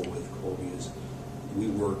comfortable with, Colby, is we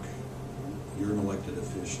work, you're an elected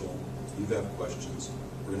official, you have questions,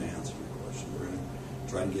 we're going to answer your questions. We're going to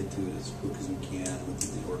try and get to it as quick as we can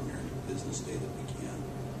within the ordinary business day that we can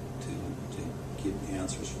to get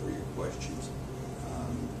answers for your questions.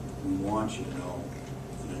 We want you to know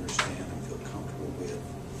and understand and feel comfortable with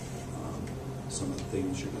some of the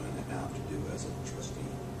things you're going to have to do as a trustee.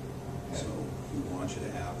 So we want you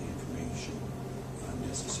to have the information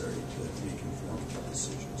necessary to make informed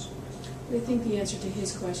decisions. I think the answer to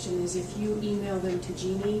his question is if you email them to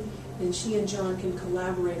Jeannie, then she and John can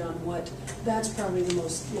collaborate on what, that's probably the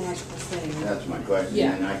most logical thing. that's my question.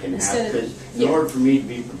 Yeah. And I can Instead have, of- because in yeah. order for me to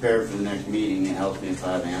be prepared for the next meeting, it helps me if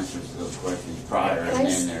I have answers to those questions prior, and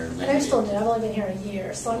then they're And I'm still new, limited. I've only been here a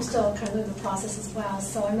year, so I'm still kind of in the process as well,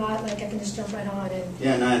 so I'm not like I can just jump right on and.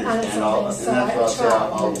 Yeah, and I understand all, and something, that's so what I'll I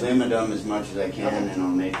say, I'll try. limit them as much as I can, and I'll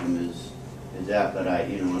make them as that, but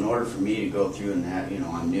in order for me to go through and have,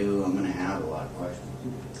 I'm new, I'm gonna have a lot of questions.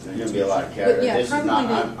 There's gonna be a lot of But yeah, This is not,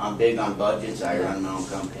 probably I'm big on budgets, I run my own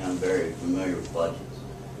company, I'm very familiar with budgets.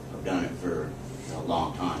 I've done it for a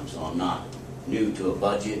long time, so I'm not new to a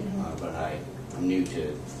budget, but I'm new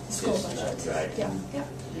to School this, budget. right? Yeah, yeah.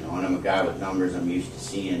 And I'm a guy with numbers, I'm used to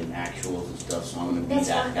seeing actuals and stuff, so I'm gonna be That's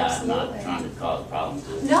that fine, guy, I'm not absolutely. trying to cause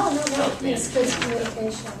problems. No, Helps me it's good understand.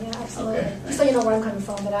 communication, yeah, absolutely. Okay, Just so you know where I'm coming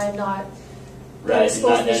from, that I'm not, Right, and,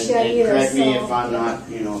 supposed to be shed either, correct me so- if I'm not,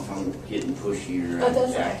 if I'm getting pushy or Oh,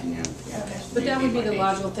 that's okay. acting, Okay. But that would be the my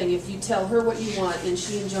logical thing, if you tell her what you want, and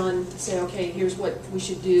she and John say, okay, here's what we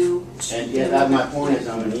should do. And that's my point is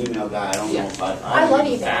I'm an email guy, I don't know if I I love haven't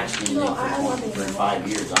email. faxed anything No, I love for email. 5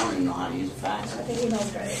 years, I don't even know how to use a I fax. think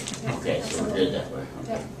email's great. Yeah, Okay, so we're absolutely. good that way,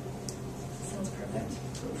 Yeah, okay. sounds perfect.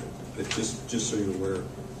 But just so you're aware,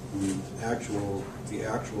 the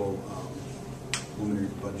actual preliminary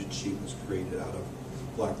budget sheet was created out of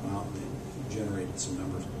Black Mountain and generated some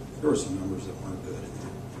numbers. There were some numbers that weren't good in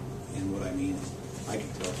there. And what I mean is, I can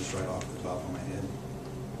tell just right off the top of my head,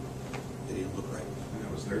 they didn't look right. And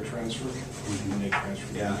that was their transfer? And they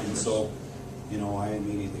transferred. Yeah, and so, I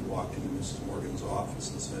immediately walked into Mrs. Morgan's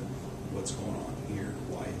office and said, what's going on here?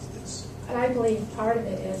 Why is this? And I believe part of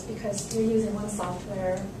it is because you're using one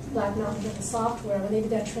software, Black Mountain different software, when they did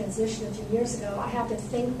that transition a few years ago, I have to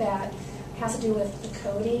think that has to do with the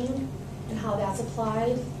coding and how that's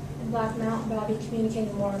applied in Black Mountain, but I'll be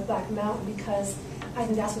communicating more with Black Mountain because I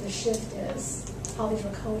think that's where the shift is, how these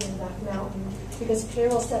were coded in Black Mountain. Because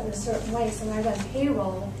payroll's set in a certain way, so when I run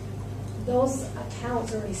payroll, those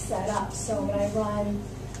accounts are already set up. So when I run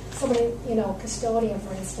somebody, custodian,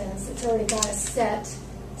 for instance, it's already got a set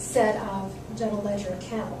of general ledger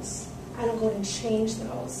accounts. I don't go in and change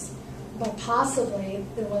those. But possibly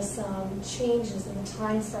there was some changes in the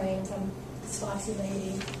time frame from Spotsy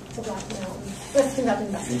Lady to Black Mountain. Let's conduct an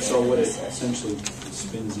investigation. And so what it essentially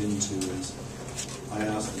spins into is, I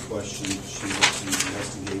asked the question, she looks and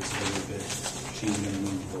investigates a little bit. She's going to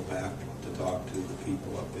need to go back to talk to the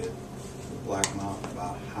people up at Black Mountain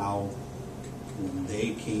about how, when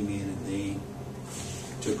they came in and they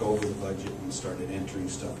took over the budget and started entering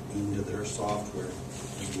stuff into their software,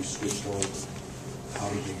 as we switched over, how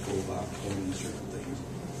did they go about coding certain things?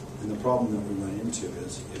 And the problem that we run into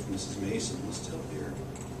is, if Mrs. Mason was still here,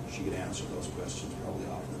 she could answer those questions probably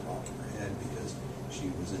off the top of her head because she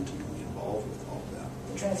was intimately involved with all of that.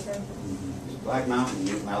 The transfer. Is Black Mountain,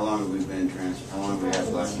 how long have we been how long have we had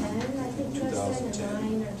Black 2010, Mountain? I think you said,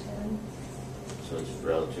 2010. 9 or 10. So it's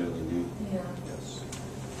relatively new. Yeah. Yes.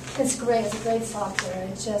 It's great. It's a great software.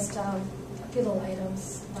 It's just a few little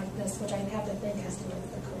items like this, which I have to think has to do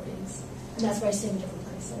with the codings. And that's why I see in different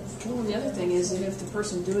places. Well, the other thing is that if the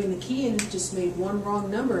person doing the keying just made one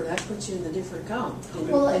wrong number, that puts you in a different account.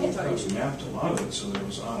 Well, And it- you thought you It should- mapped a lot of it, so that it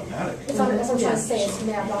was automatic. That's what I'm trying to say. It's So-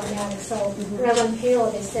 mapped automatic. So Mhm. when I run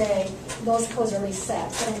payroll, they say those codes are already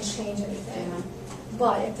set. I don't change anything. Yeah.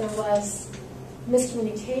 But if there was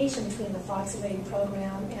miscommunication between the Foxy Lady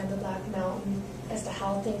program and the Black Mountain as to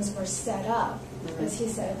how things were set up, Mhm. as he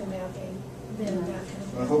said, the mapping, then Mhm. that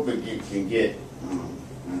kind I of hope it can get,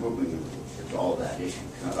 I hope we can resolve that issue.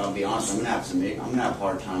 I'll be honest, I'm gonna have a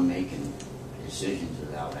hard time making decisions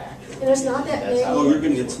without actual. And there's not that That's how many- Oh, you're it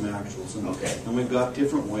going to get works. some actuals. And, Okay. and we've got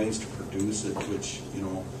different ways to produce it, which,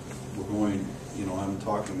 we're going, I'm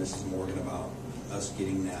talking to Mrs. Morgan about us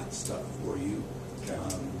getting that stuff for you. Okay.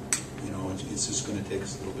 It's just going to take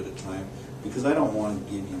us a little bit of time because I don't want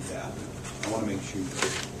to give you that. I want to make sure you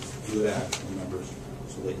get good actual numbers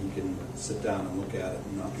so that you can sit down and look at it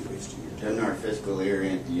and not be wasting your time. Doesn't our fiscal year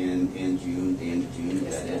at the end of June, is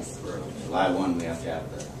Yes, that it? yes. For July 1, we have to have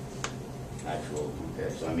the actual,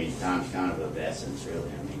 okay, so time's kind of of essence,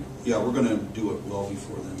 really, Yeah, we're going to do it well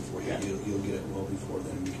before then for you. Yeah. You'll get it well before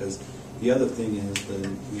then because the other thing is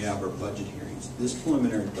then we have our budget hearings. This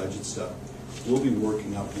preliminary budget stuff, we'll be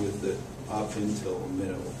working up with it up until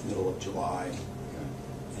middle of July.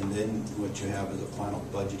 And then what you have is a final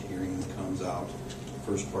budget hearing that comes out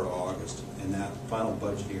first part of August. And that final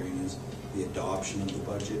budget hearing is the adoption of the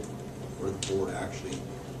budget, where the board actually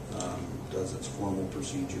does its formal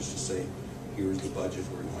procedures to say, here's the budget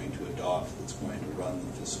we're going to adopt that's going to run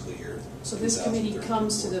the fiscal year. So this committee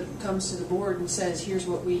 2013. comes to the board and says, here's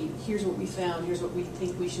what we found, here's what we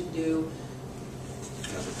think we should do.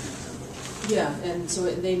 As a preliminary budget. Yeah, and so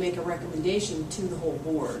they make a recommendation to the whole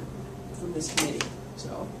board from this committee, so.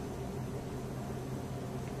 All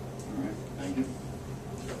right, thank you.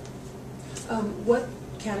 What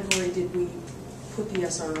category did we put the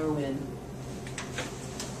SRO in?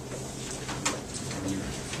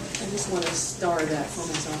 I just want to star that for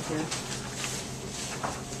myself here.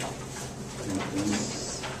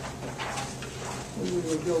 When we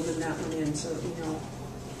were building that one in, so that we know.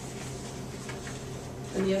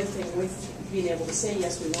 And the other thing with being able to say,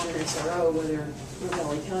 yes, we want an SRO, whether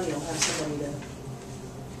Valley County will have somebody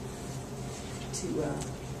to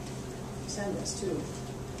send us to.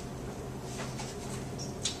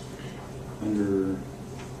 Under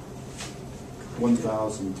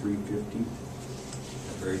 1,350, the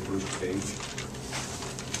very first page,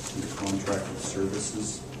 under contracted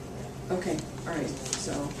services, Okay, all right,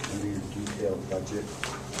 so, under your detailed budget.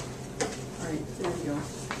 all right, there we go.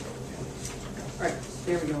 All right,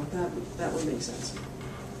 there we go, that would make sense.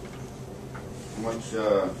 How much,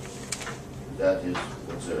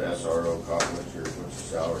 what's the SRO cost, what's the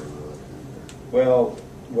salary we're looking at Well,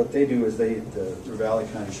 what they do is the Valley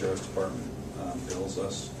County Sheriff's Department bills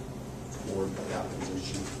us for that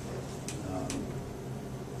position.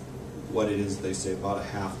 What it is, they say about a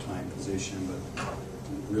half-time position, but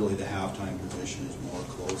really the half-time position is more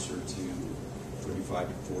closer to $35,000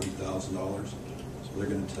 to $40,000. So they're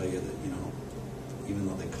going to tell you that, even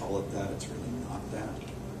though they call it that, it's really not that.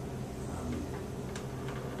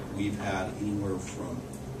 We've had anywhere from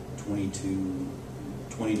 20 to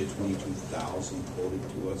 22,000 quoted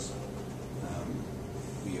to us.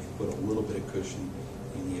 We have put a little bit of cushion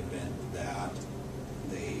in the event that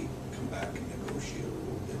they come back and negotiate a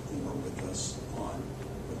little bit more with us on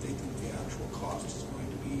what they think the actual cost is going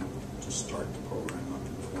to be to start the program up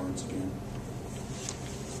in Florence again.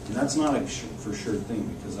 And that's not a for sure thing,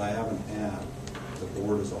 because I haven't had the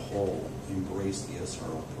board as a whole embrace the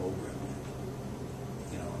SRO program yet,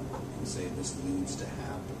 you know, and say this needs to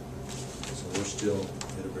happen. So we're still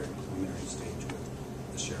at a very preliminary stage with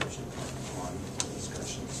the Sheriff's Department on the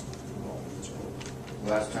discussions involving this program.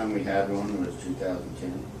 Last time we had one was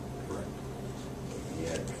 2010. Correct. We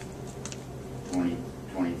had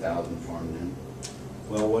 20,000 formed in.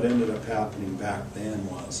 Well, what ended up happening back then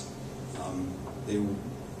was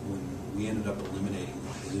when we ended up eliminating the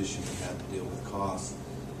position, we had to deal with costs.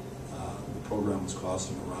 The program was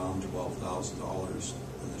costing around $12,000,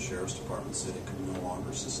 and the Sheriff's Department said it could no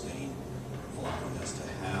longer sustain allowing us to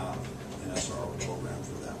have an SRO program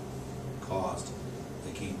for that cost.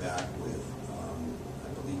 They came back with, I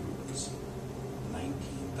believe it was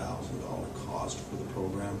 $19,000 cost for the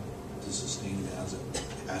program to sustain it as it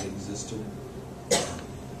had existed.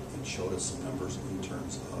 And showed us some numbers in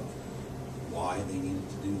terms of why they needed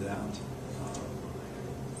to do that.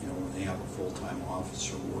 You know, when they have a full-time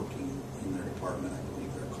officer working in their department, I believe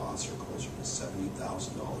their costs are closer to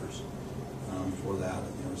 $70,000 for that,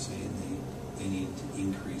 and they were saying they needed to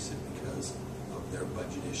increase it because of their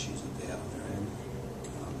budget issues that they had on their end.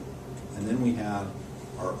 And then we had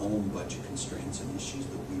our own budget constraints and issues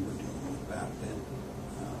that we were dealing with back then.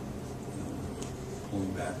 You know, we were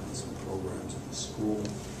pulling back on some programs in the school,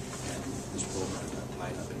 and this program got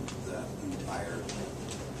tied up into that entire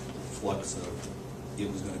flux of it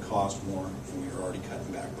was going to cost more, and we were already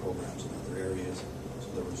cutting back programs in other areas. So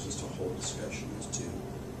there was just a whole discussion as to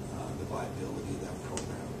the viability of that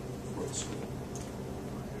program for the school.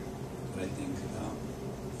 But I think,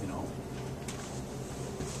 you know,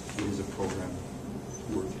 it is a program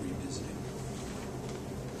worth revisiting.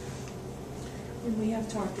 And we have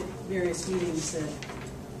talked at various meetings that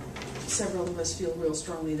several of us feel real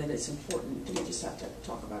strongly that it's important. We just have to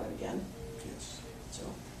talk about it again. Yes. So.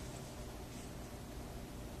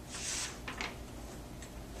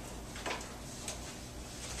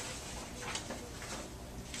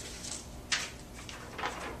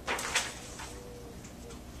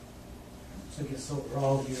 So I guess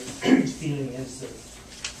overall, your feeling is that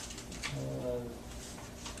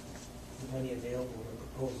the money available in the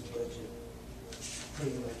proposed budget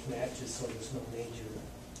pretty much matches, so there's no major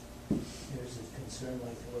areas of concern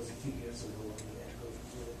like there was a few years ago when we had to go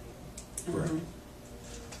for Correct.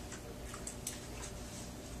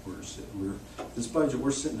 Mm-hmm. This budget,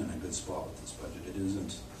 we're sitting in a good spot with this budget.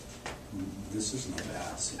 This isn't a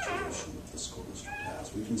bad situation that the school district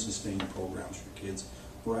has. We can sustain programs for kids.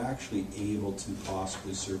 We're actually able to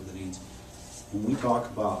possibly serve the needs. When we talk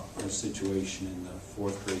about our situation in the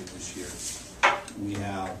 4th grade this year, we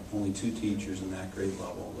have only 2 teachers in that grade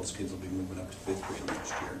level. Those kids will be moving up to 5th grade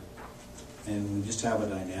next year. And we just have a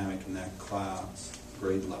dynamic in that class,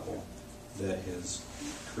 grade level, that has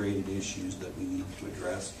created issues that we need to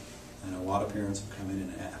address. And a lot of parents have come in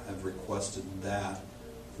and have requested that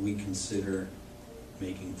we consider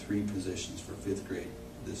making 3 positions for 5th grade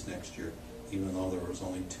this next year, even though there was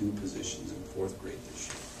only 2 positions in 4th grade this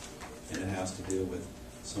year. And it has to deal with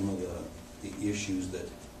some of the issues that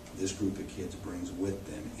this group of kids brings with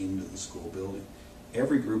them into the school building.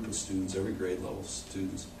 Every group of students, every grade level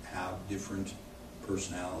students have different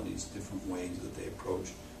personalities, different ways that they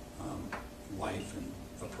approach life and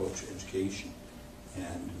approach education.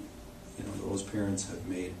 And you know, those parents have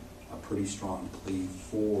made a pretty strong plea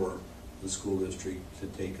for the school district to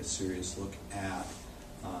take a serious look at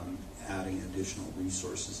adding additional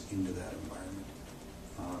resources into that environment.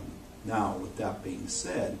 Now, with that being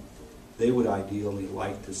said, they would ideally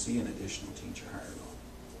like to see an additional teacher hired on.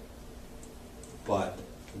 But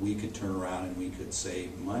we could turn around and we could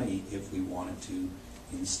save money if we wanted to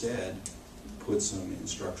instead put some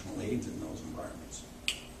instructional aides in those environments.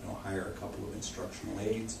 You know, hire a couple of instructional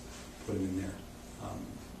aides, put them in there.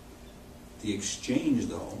 The exchange,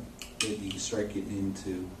 though, that you start getting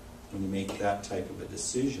into when you make that type of a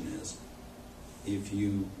decision is, if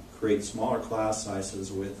you create smaller class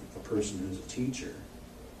sizes with a person who's a teacher,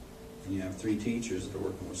 and you have 3 teachers that are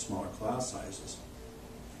working with smaller class sizes,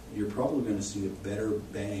 you're probably going to see a better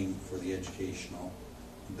bang for the educational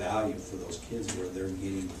value for those kids, where they're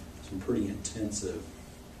getting some pretty intensive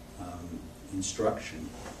instruction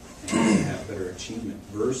and they have better achievement,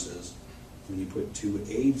 versus when you put 2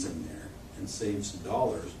 aides in there and save some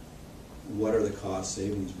dollars. What are the cost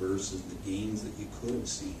savings versus the gains that you could have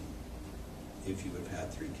seen if you would have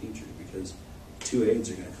had 3 teachers? Because 2 aides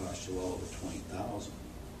are going to cost you well over $20,000.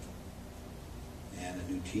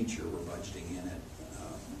 teacher, we're budgeting in at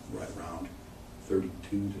right around 32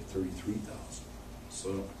 to 33,000.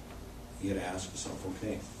 So you gotta ask yourself,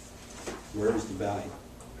 okay, where is the value?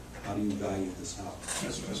 How do you value this out?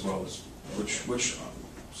 As well as which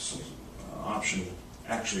option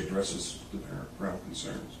actually addresses the parental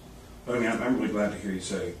concerns. But I mean, I'm really glad to hear you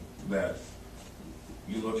say that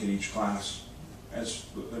you look at each class as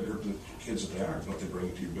the group of kids that they are, what they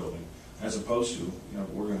bring to your building, as opposed to,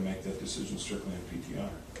 we're going to make that decision strictly on PTR.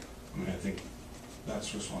 I mean, I think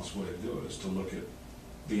that's the responsible way to do it, is to look at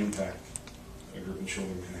the impact a group of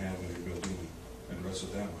children can have on your building and address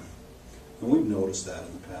it that way. And we've noticed that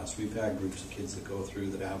in the past. We've had groups of kids that go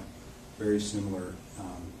through that have very similar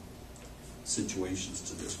situations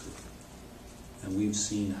to this group. And we've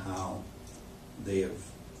seen how they have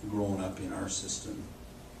grown up in our system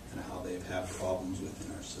and how they've had problems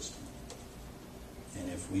within our system. And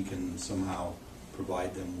if we can somehow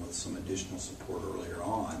provide them with some additional support earlier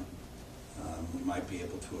on, we might be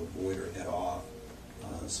able to avoid or head off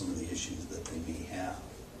some of the issues that they may have.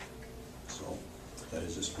 So that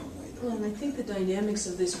is just one way. Well, and I think the dynamics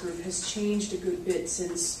of this group has changed a good bit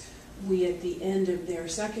since we, at the end of their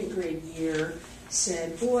second grade year,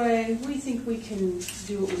 said, boy, we think we can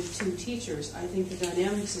do it with 2 teachers. I think the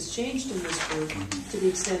dynamics has changed in this group to the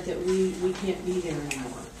extent that we can't be there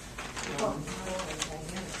anymore. Well, not only the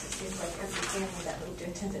dynamics, it seems like every family that moved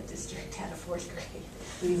into the district had a 4th grade.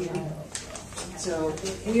 So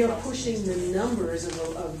we are pushing the numbers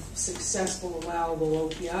of successful, allowable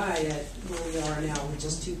OPI at where we are now with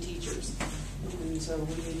just 2 teachers. And so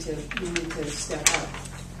we need to step up.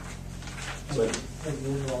 So Have the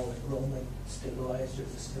overall enrollment stabilized, or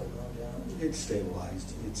is it still going down? it's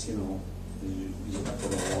stabilized. It's, you look at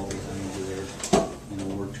the wall behind you there.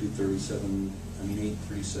 We're 837,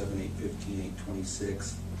 815,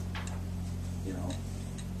 826.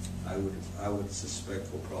 I would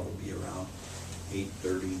suspect we'll probably be around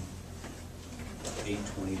 830,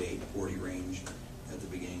 820 to 840 range at the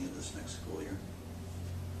beginning of this next school year.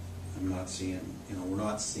 I'm not seeing, we're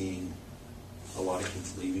not seeing a lot of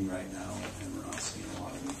kids leaving right now, and we're not seeing a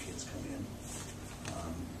lot of new kids come in.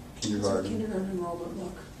 Kindergarten. Kindergarten enrollment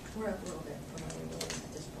look. We're up a little bit from where we were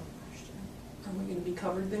at this point last year. Are we going to be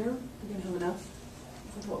covered there? Are we going to have enough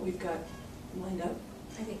with what we've got lined up?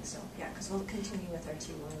 I think so, yeah, because we'll continue with our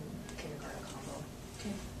T1 kindergarten combo.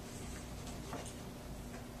 Okay.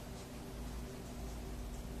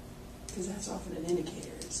 Because that's often an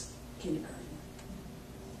indicator, it's kindergarten.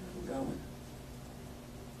 Where we're going.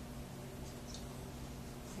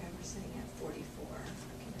 Yeah, we're sitting at 44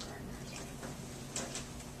 for kindergartners.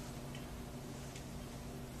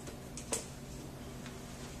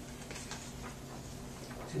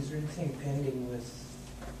 Is there anything pending with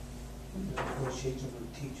negotiations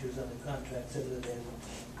with teachers on the contracts other than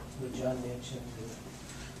what John mentioned,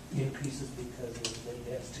 the increases because of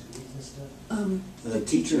late ass degrees and stuff? The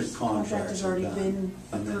teacher's contract has contracts are already done. been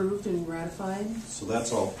And then- approved and ratified. So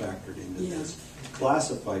that's all factored into Yeah. this.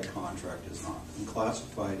 Classified contract is not. And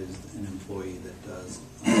classified is an employee that does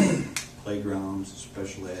playgrounds,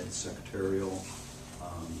 special ed, secretarial,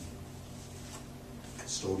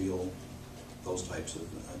 custodial, those types of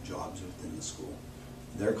jobs within the school.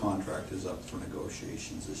 Their contract is up for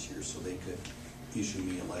negotiations this year, so they could issue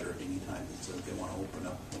me a letter at any time that says they want to open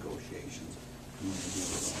up negotiations. And when they do,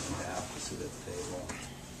 we're going to have to sit at the table,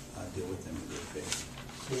 deal with them in good faith.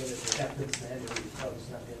 So if it happens then, it's probably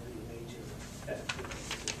not going to be a major factor in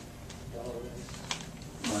the dollar raise.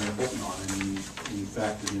 I hope not. I mean, we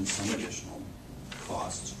factored in some additional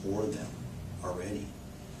costs for them already.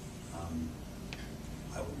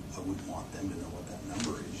 I wouldn't want them to know what that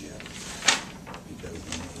number is yet, because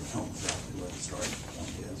then they know exactly what the starting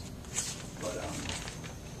point is. But,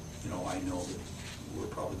 I know that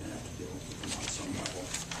we're probably going to have to deal with them on some level,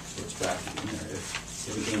 so it's factored in there.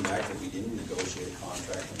 If it came back that we didn't negotiate a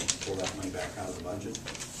contract and pull that money back out of the budget,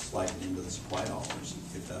 slide it into the supply dollars,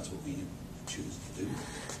 if that's what we choose to do.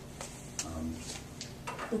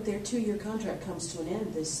 But their 2-year contract comes to an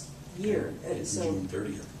end this year, It's so June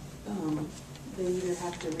 30th. they either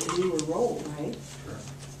have to renew or roll, right? Sure.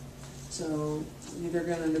 So they're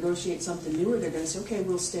going to negotiate something new, or they're going to say, okay,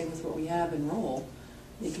 we'll stay with what we have and roll.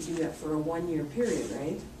 They could do that for a 1-year period,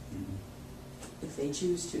 right? Mm-hmm. If they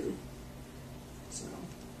choose to. So.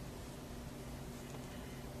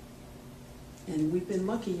 And we've been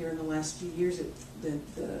lucky here in the last few years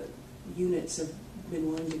that the units have been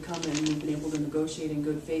willing to come and we've been able to negotiate in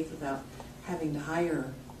good faith without having to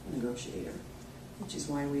hire a negotiator, which is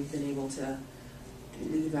why we've been able to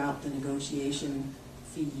leave out the negotiation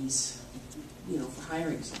fees, for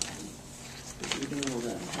hiring somebody. We've been able to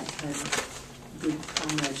have good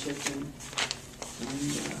comradeship and And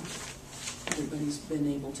everybody's been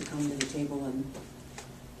able to come to the table and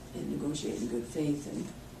negotiate in good faith. And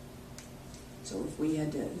so if we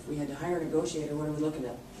had to hire a negotiator, what are we looking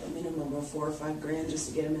at? A minimum of $4 or $5 grand just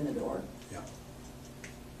to get them in the door. Yeah.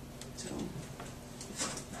 So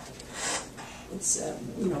it's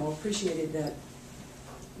appreciated that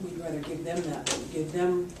we'd rather give them that, but we give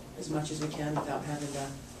them as much as we can without having to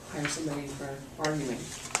hire somebody for arguing.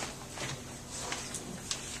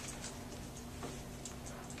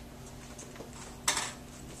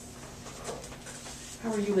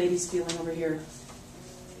 How are you ladies feeling over here?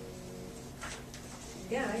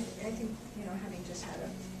 Yeah, I think, having just had a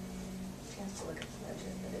chance to look at the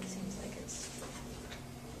budget, that it seems like it's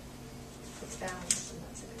balanced, and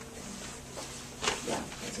that's a good thing. Yeah,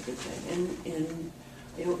 that's a good thing. And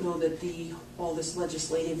I don't know that all this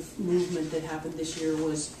legislative movement that happened this year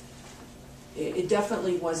it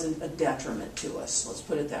definitely wasn't a detriment to us, let's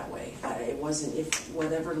put it that way. It wasn't, if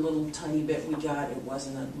whatever little tiny bit we got, it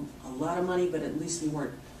wasn't a lot of money, but at least we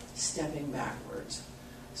weren't stepping backwards.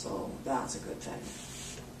 So that's a good thing.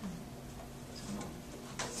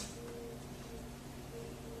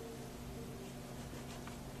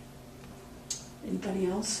 Anybody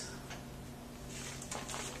else?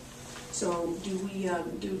 So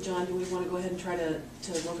John, do we want to go ahead and try to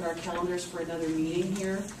look at our calendars for another meeting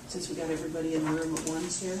here, since we got everybody in the room at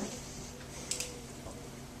once here?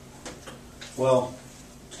 Well,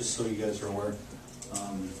 just so you guys are aware,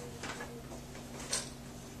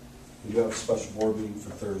 we do have a special board meeting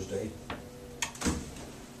for Thursday.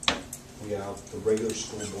 We have the regular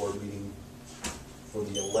school board meeting for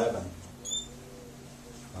the 11th.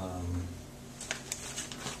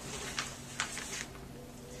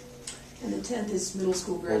 And the 10th is middle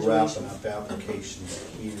school We're graduation. wrapping up applications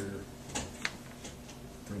here,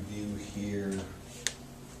 review here.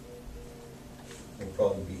 We'll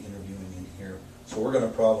probably be interviewing in here. So we're gonna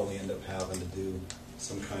probably end up having to do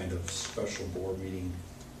some kind of special board meeting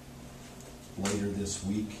later this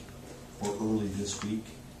week or early this week.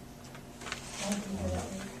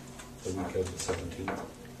 The week of the 17th.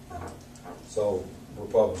 So we're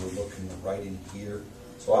probably looking right in here.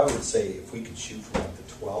 So I would say if we could shoot for like the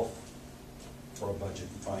 12th for a budget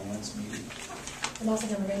and finance meeting. I'm also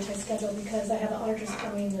going to arrange my schedule because I have the auditors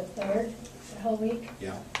coming the 3rd, the whole week.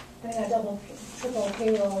 Yeah. I got triple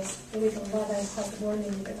payrolls the week of 11 plus the board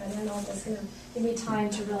meeting, but I don't know if it's going to give me time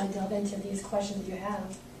to really delve into these questions that you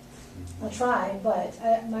have. I'll try, but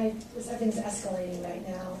everything's escalating right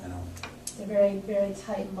now. I know. It's a very, very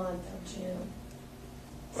tight month of June.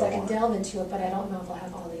 So I can delve into it, but I don't know if I'll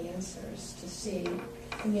have all the answers to see.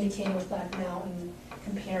 Communicating with Black Mountain,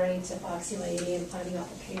 comparing to Foxy Lady, and finding out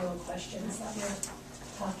the payroll questions that we're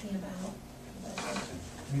talking about.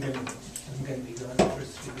 I'm gonna be gone the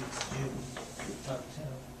first 3 weeks of June, out of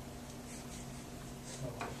town. So,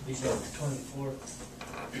 be back the 24th.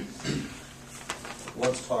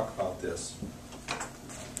 Let's talk about this,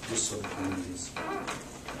 just so the communities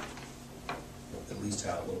at least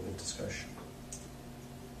have a little bit of discussion.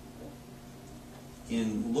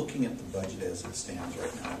 In looking at the budget as it stands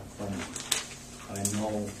right now, and I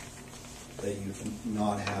know that you've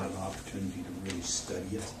not had an opportunity to really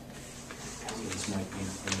study it, so this might be an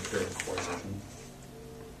unfair question.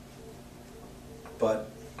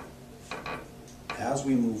 But as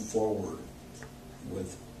we move forward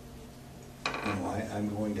with, I'm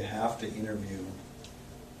going to have to interview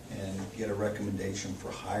and get a recommendation for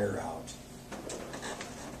hire out.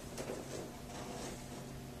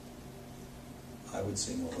 I would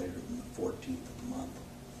say no later than the 14th of the month.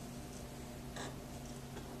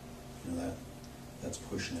 That's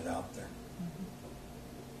pushing it out there.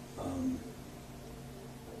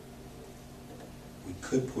 We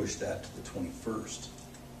could push that to the 21st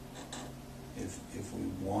if we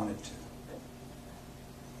wanted to.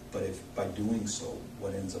 But if by doing so,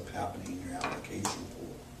 what ends up happening in your application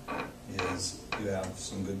pool is you have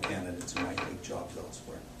some good candidates who might take jobs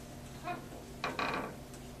elsewhere.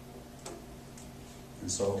 And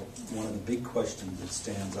so one of the big questions that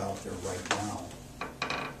stands out there right now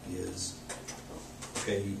is,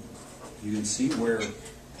 okay, you can see where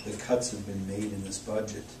the cuts have been made in this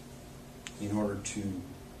budget in order to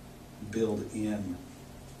build in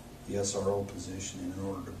the SRO position and in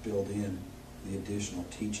order to build in the additional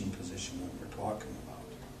teaching position that we're talking about.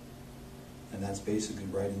 And that's basically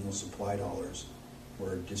writing those supply dollars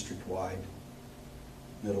for district-wide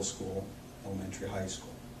middle school, elementary, high school.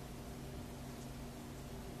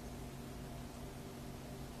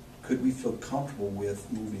 Could we feel comfortable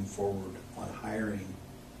with moving forward on hiring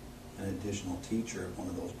an additional teacher at one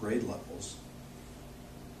of those grade levels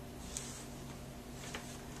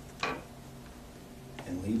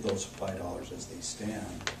and and leave those supply dollars as they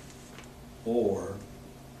stand, or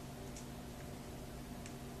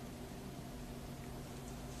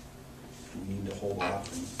we need to hold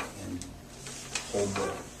off and hold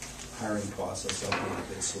the hiring process up a little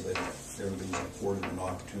bit so that everybody's afforded an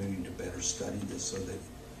opportunity to better study this, so that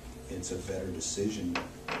it's a better decision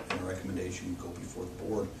and a recommendation go before the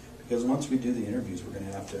board. Because once we do the interviews, we're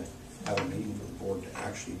gonna have to have a meeting for the board to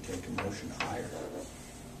actually take a motion to hire.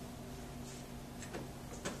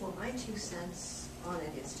 Well, my 2 cents on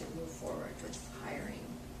it is to move forward with hiring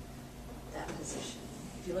that position.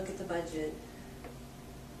 If you look at the budget,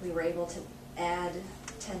 we were able to add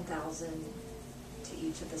 10,000 to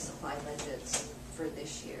each of the supply budgets for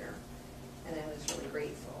this year, and I was really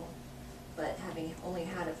grateful. But having only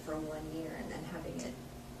had it for 1 year and then having it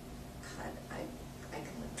cut, I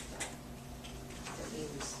can live with that. It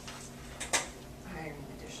means hiring an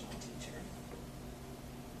additional teacher.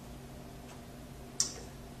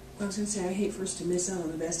 I was gonna say, I hate for us to miss out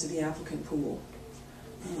on the best of the applicant pool.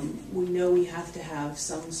 We know we have to have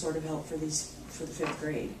some sort of help for the 5th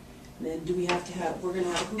grade. And then do we have to have, we're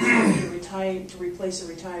gonna have, who's going to retire, to replace a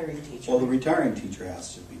retiring teacher? Well, the retiring teacher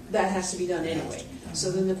has to be. That has to be done That has anyway. to be done.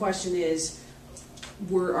 So then the question is,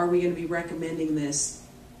 are we gonna be recommending this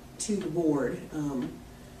to the board? I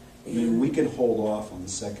mean, we could hold off on the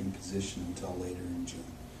second position until later in June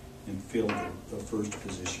and fill the first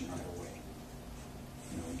position right away.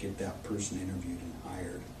 You know, get that person interviewed and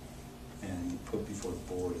hired and put before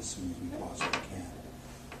the board as soon as we possibly can.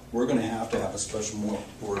 We're gonna have to have a special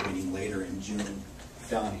board meeting later in June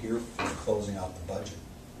down here for closing out the budget.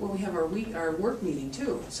 Well, we have our work meeting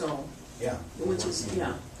too, so, Yeah. which is,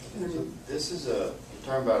 yeah. So this is you're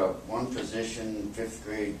talking about a 1 position, 5th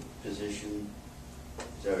grade position.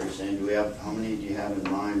 Is that what you're saying? How many do you have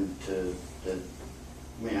in mind how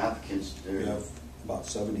many applicants We there? have about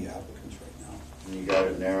 70 applicants right now. And you got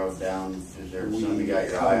it narrowed down? Is there some you got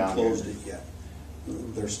We your eye haven't on? closed it yet.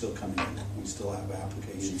 They're still coming in. We still have You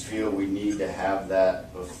applications. feel we need to have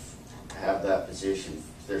that position?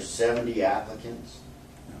 There's 70 applicants,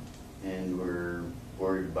 Yeah. and we're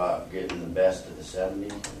worried about getting the best of the 70?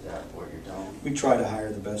 Is that what you're telling me? We try to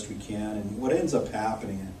hire the best we can, and what ends up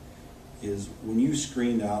happening is when you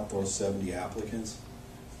screened out those 70 applicants,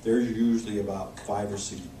 there's usually about 5 or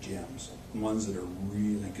 6 gems, ones that are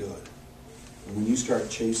really good. And when you start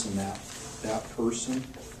chasing that person,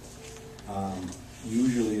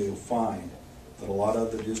 usually you'll find that a lot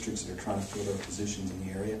of the districts that are trying to fill their positions in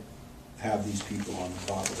the area have these people on the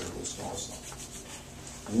top of their list also.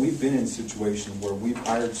 And we've been in situations where we've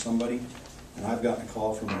hired somebody, and I've gotten a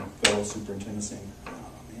call from a fellow superintendent saying, "Oh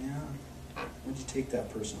man, what'd you take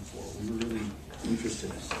that person for? We were really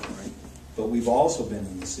interested in it," right? But we've also been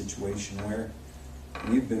in the situation where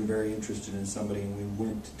we've been very interested in somebody, and we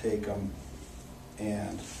went to take them,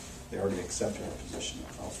 and they already accepted our position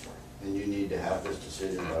elsewhere. And you need to have this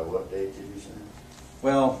decision by what date, did you say?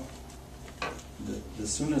 Well, the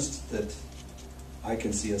soonest that I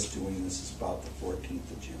can see us doing this is about the 14th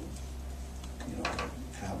of June. You know,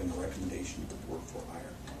 having a recommendation to the board for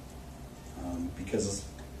hire. Because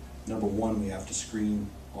number one, we have to screen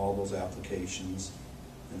all those applications,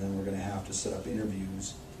 and then we're going to have to set up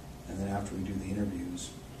interviews, and then after we do the interviews,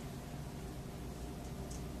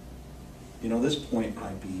 you know, this point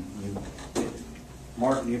might be,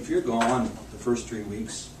 Martin, if you're gone the first 3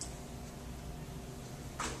 weeks,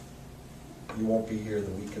 you won't be here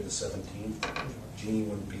the week of the 17th. Jeannie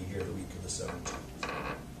wouldn't be here the week of the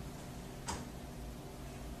 17th.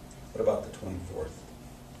 What about the 24th?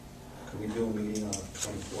 Could we do a meeting on the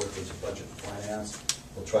 24th as a budget and finance?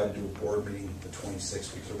 We'll try to do a board meeting the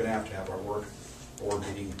 26th, because we're going to have our work board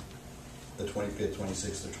meeting the 25th,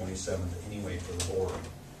 26th, or 27th anyway for the board.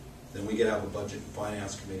 Then we could have a budget and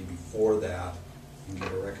finance committee before that and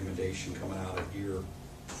get a recommendation coming out of here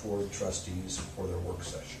for the trustees for their work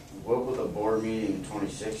session. What will the board meeting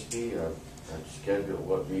 26 be? Or schedule,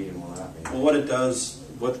 what meeting will that be? Well, what it does,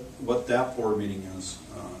 what that board meeting is,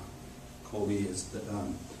 Colby, is that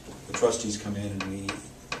the trustees come in and we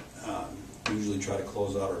usually try to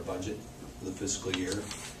close out our budget for the fiscal year.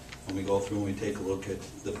 When we go through and we take a look at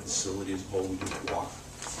the facility as a whole, we do a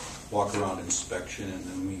walk around inspection, and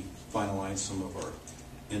then we finalize some of our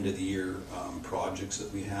end of the year projects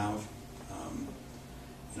that we have.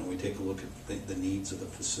 You know, we take a look at the needs of the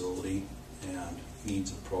facility and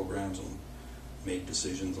needs of programs, and make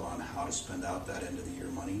decisions on how to spend out that end of the year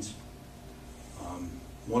monies.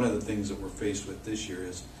 One of the things that we're faced with this year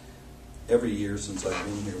is every year since I've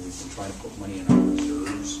been here, we've been trying to put money in our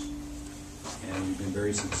reserves, and we've been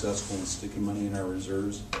very successful in sticking money in our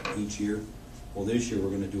reserves each year. Well, this year we're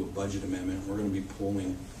going to do a budget amendment. We're going to be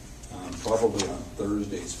pulling Probably on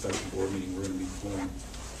Thursday's special board meeting, we're gonna be pulling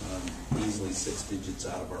easily 6 digits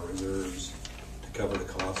out of our reserves to cover the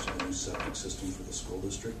cost of the new septic system for the school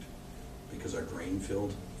district, because our drain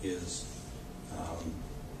field is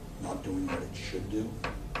not doing what it should do.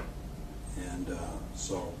 And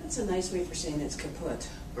so, That's a nice way for saying it's kaput.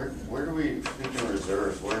 Where do we, speaking of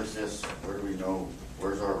reserves, where's this, where do we know,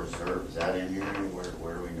 where's our reserve? Is that in here?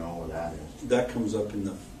 Where do we know where that is? that comes up in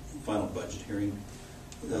the final budget hearing.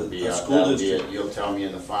 That'll be, The school that'll be district. it. You'll tell me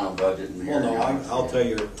in the final budget and Well, no, hearing.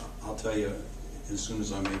 I'll tell you as soon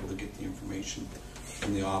as I'm able to get the information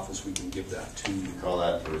from the office, we can give that to you. Call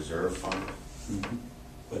that the reserve fund? Mhm.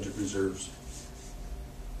 Budget reserves.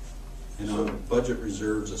 And on budget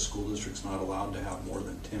reserves, a school district's not allowed to have more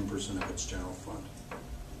than 10% of its general fund.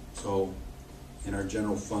 So in our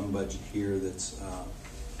general fund budget here, that's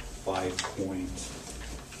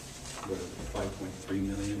 5.3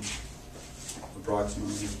 million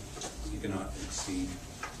approximately, you cannot exceed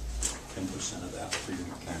 10% of that for your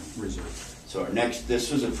reserve. So our next,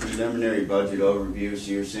 this was a preliminary budget overview,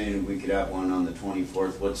 so you're saying we could have one on the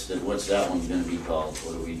 24th. What's that one gonna be called?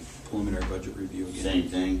 What do we, Preliminary budget review again. same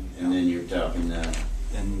thing? And then you're talking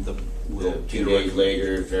And the we'll 2 get a days recommendation.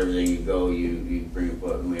 later, if everything you go, you bring a,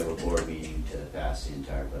 and we have a board meeting to pass the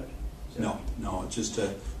entire budget. So No, it's just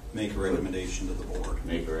to make a recommendation to the board.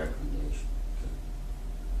 make a recommendation.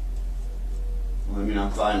 Well, I mean,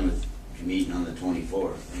 I'm fine with meeting on the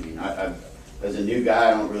 24th. I mean, as a new guy,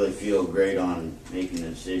 I don't really feel great on making a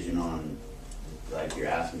decision on, like you're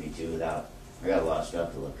asking me to, without, I got a lot of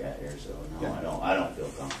stuff to look at here, so no, Yeah. I don't feel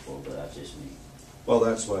comfortable, but that's just me. Well,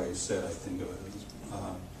 that's why I said I think it was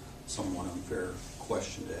somewhat unfair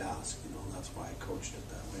question to ask, you know, that's why I coached it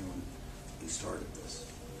that way when we started this.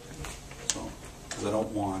 So, because I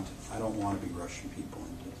don't want to be rushing people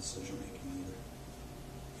into decision making either.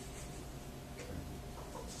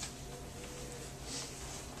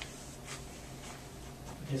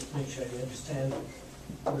 Just to make sure I understand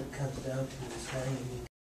what it comes down to is having a new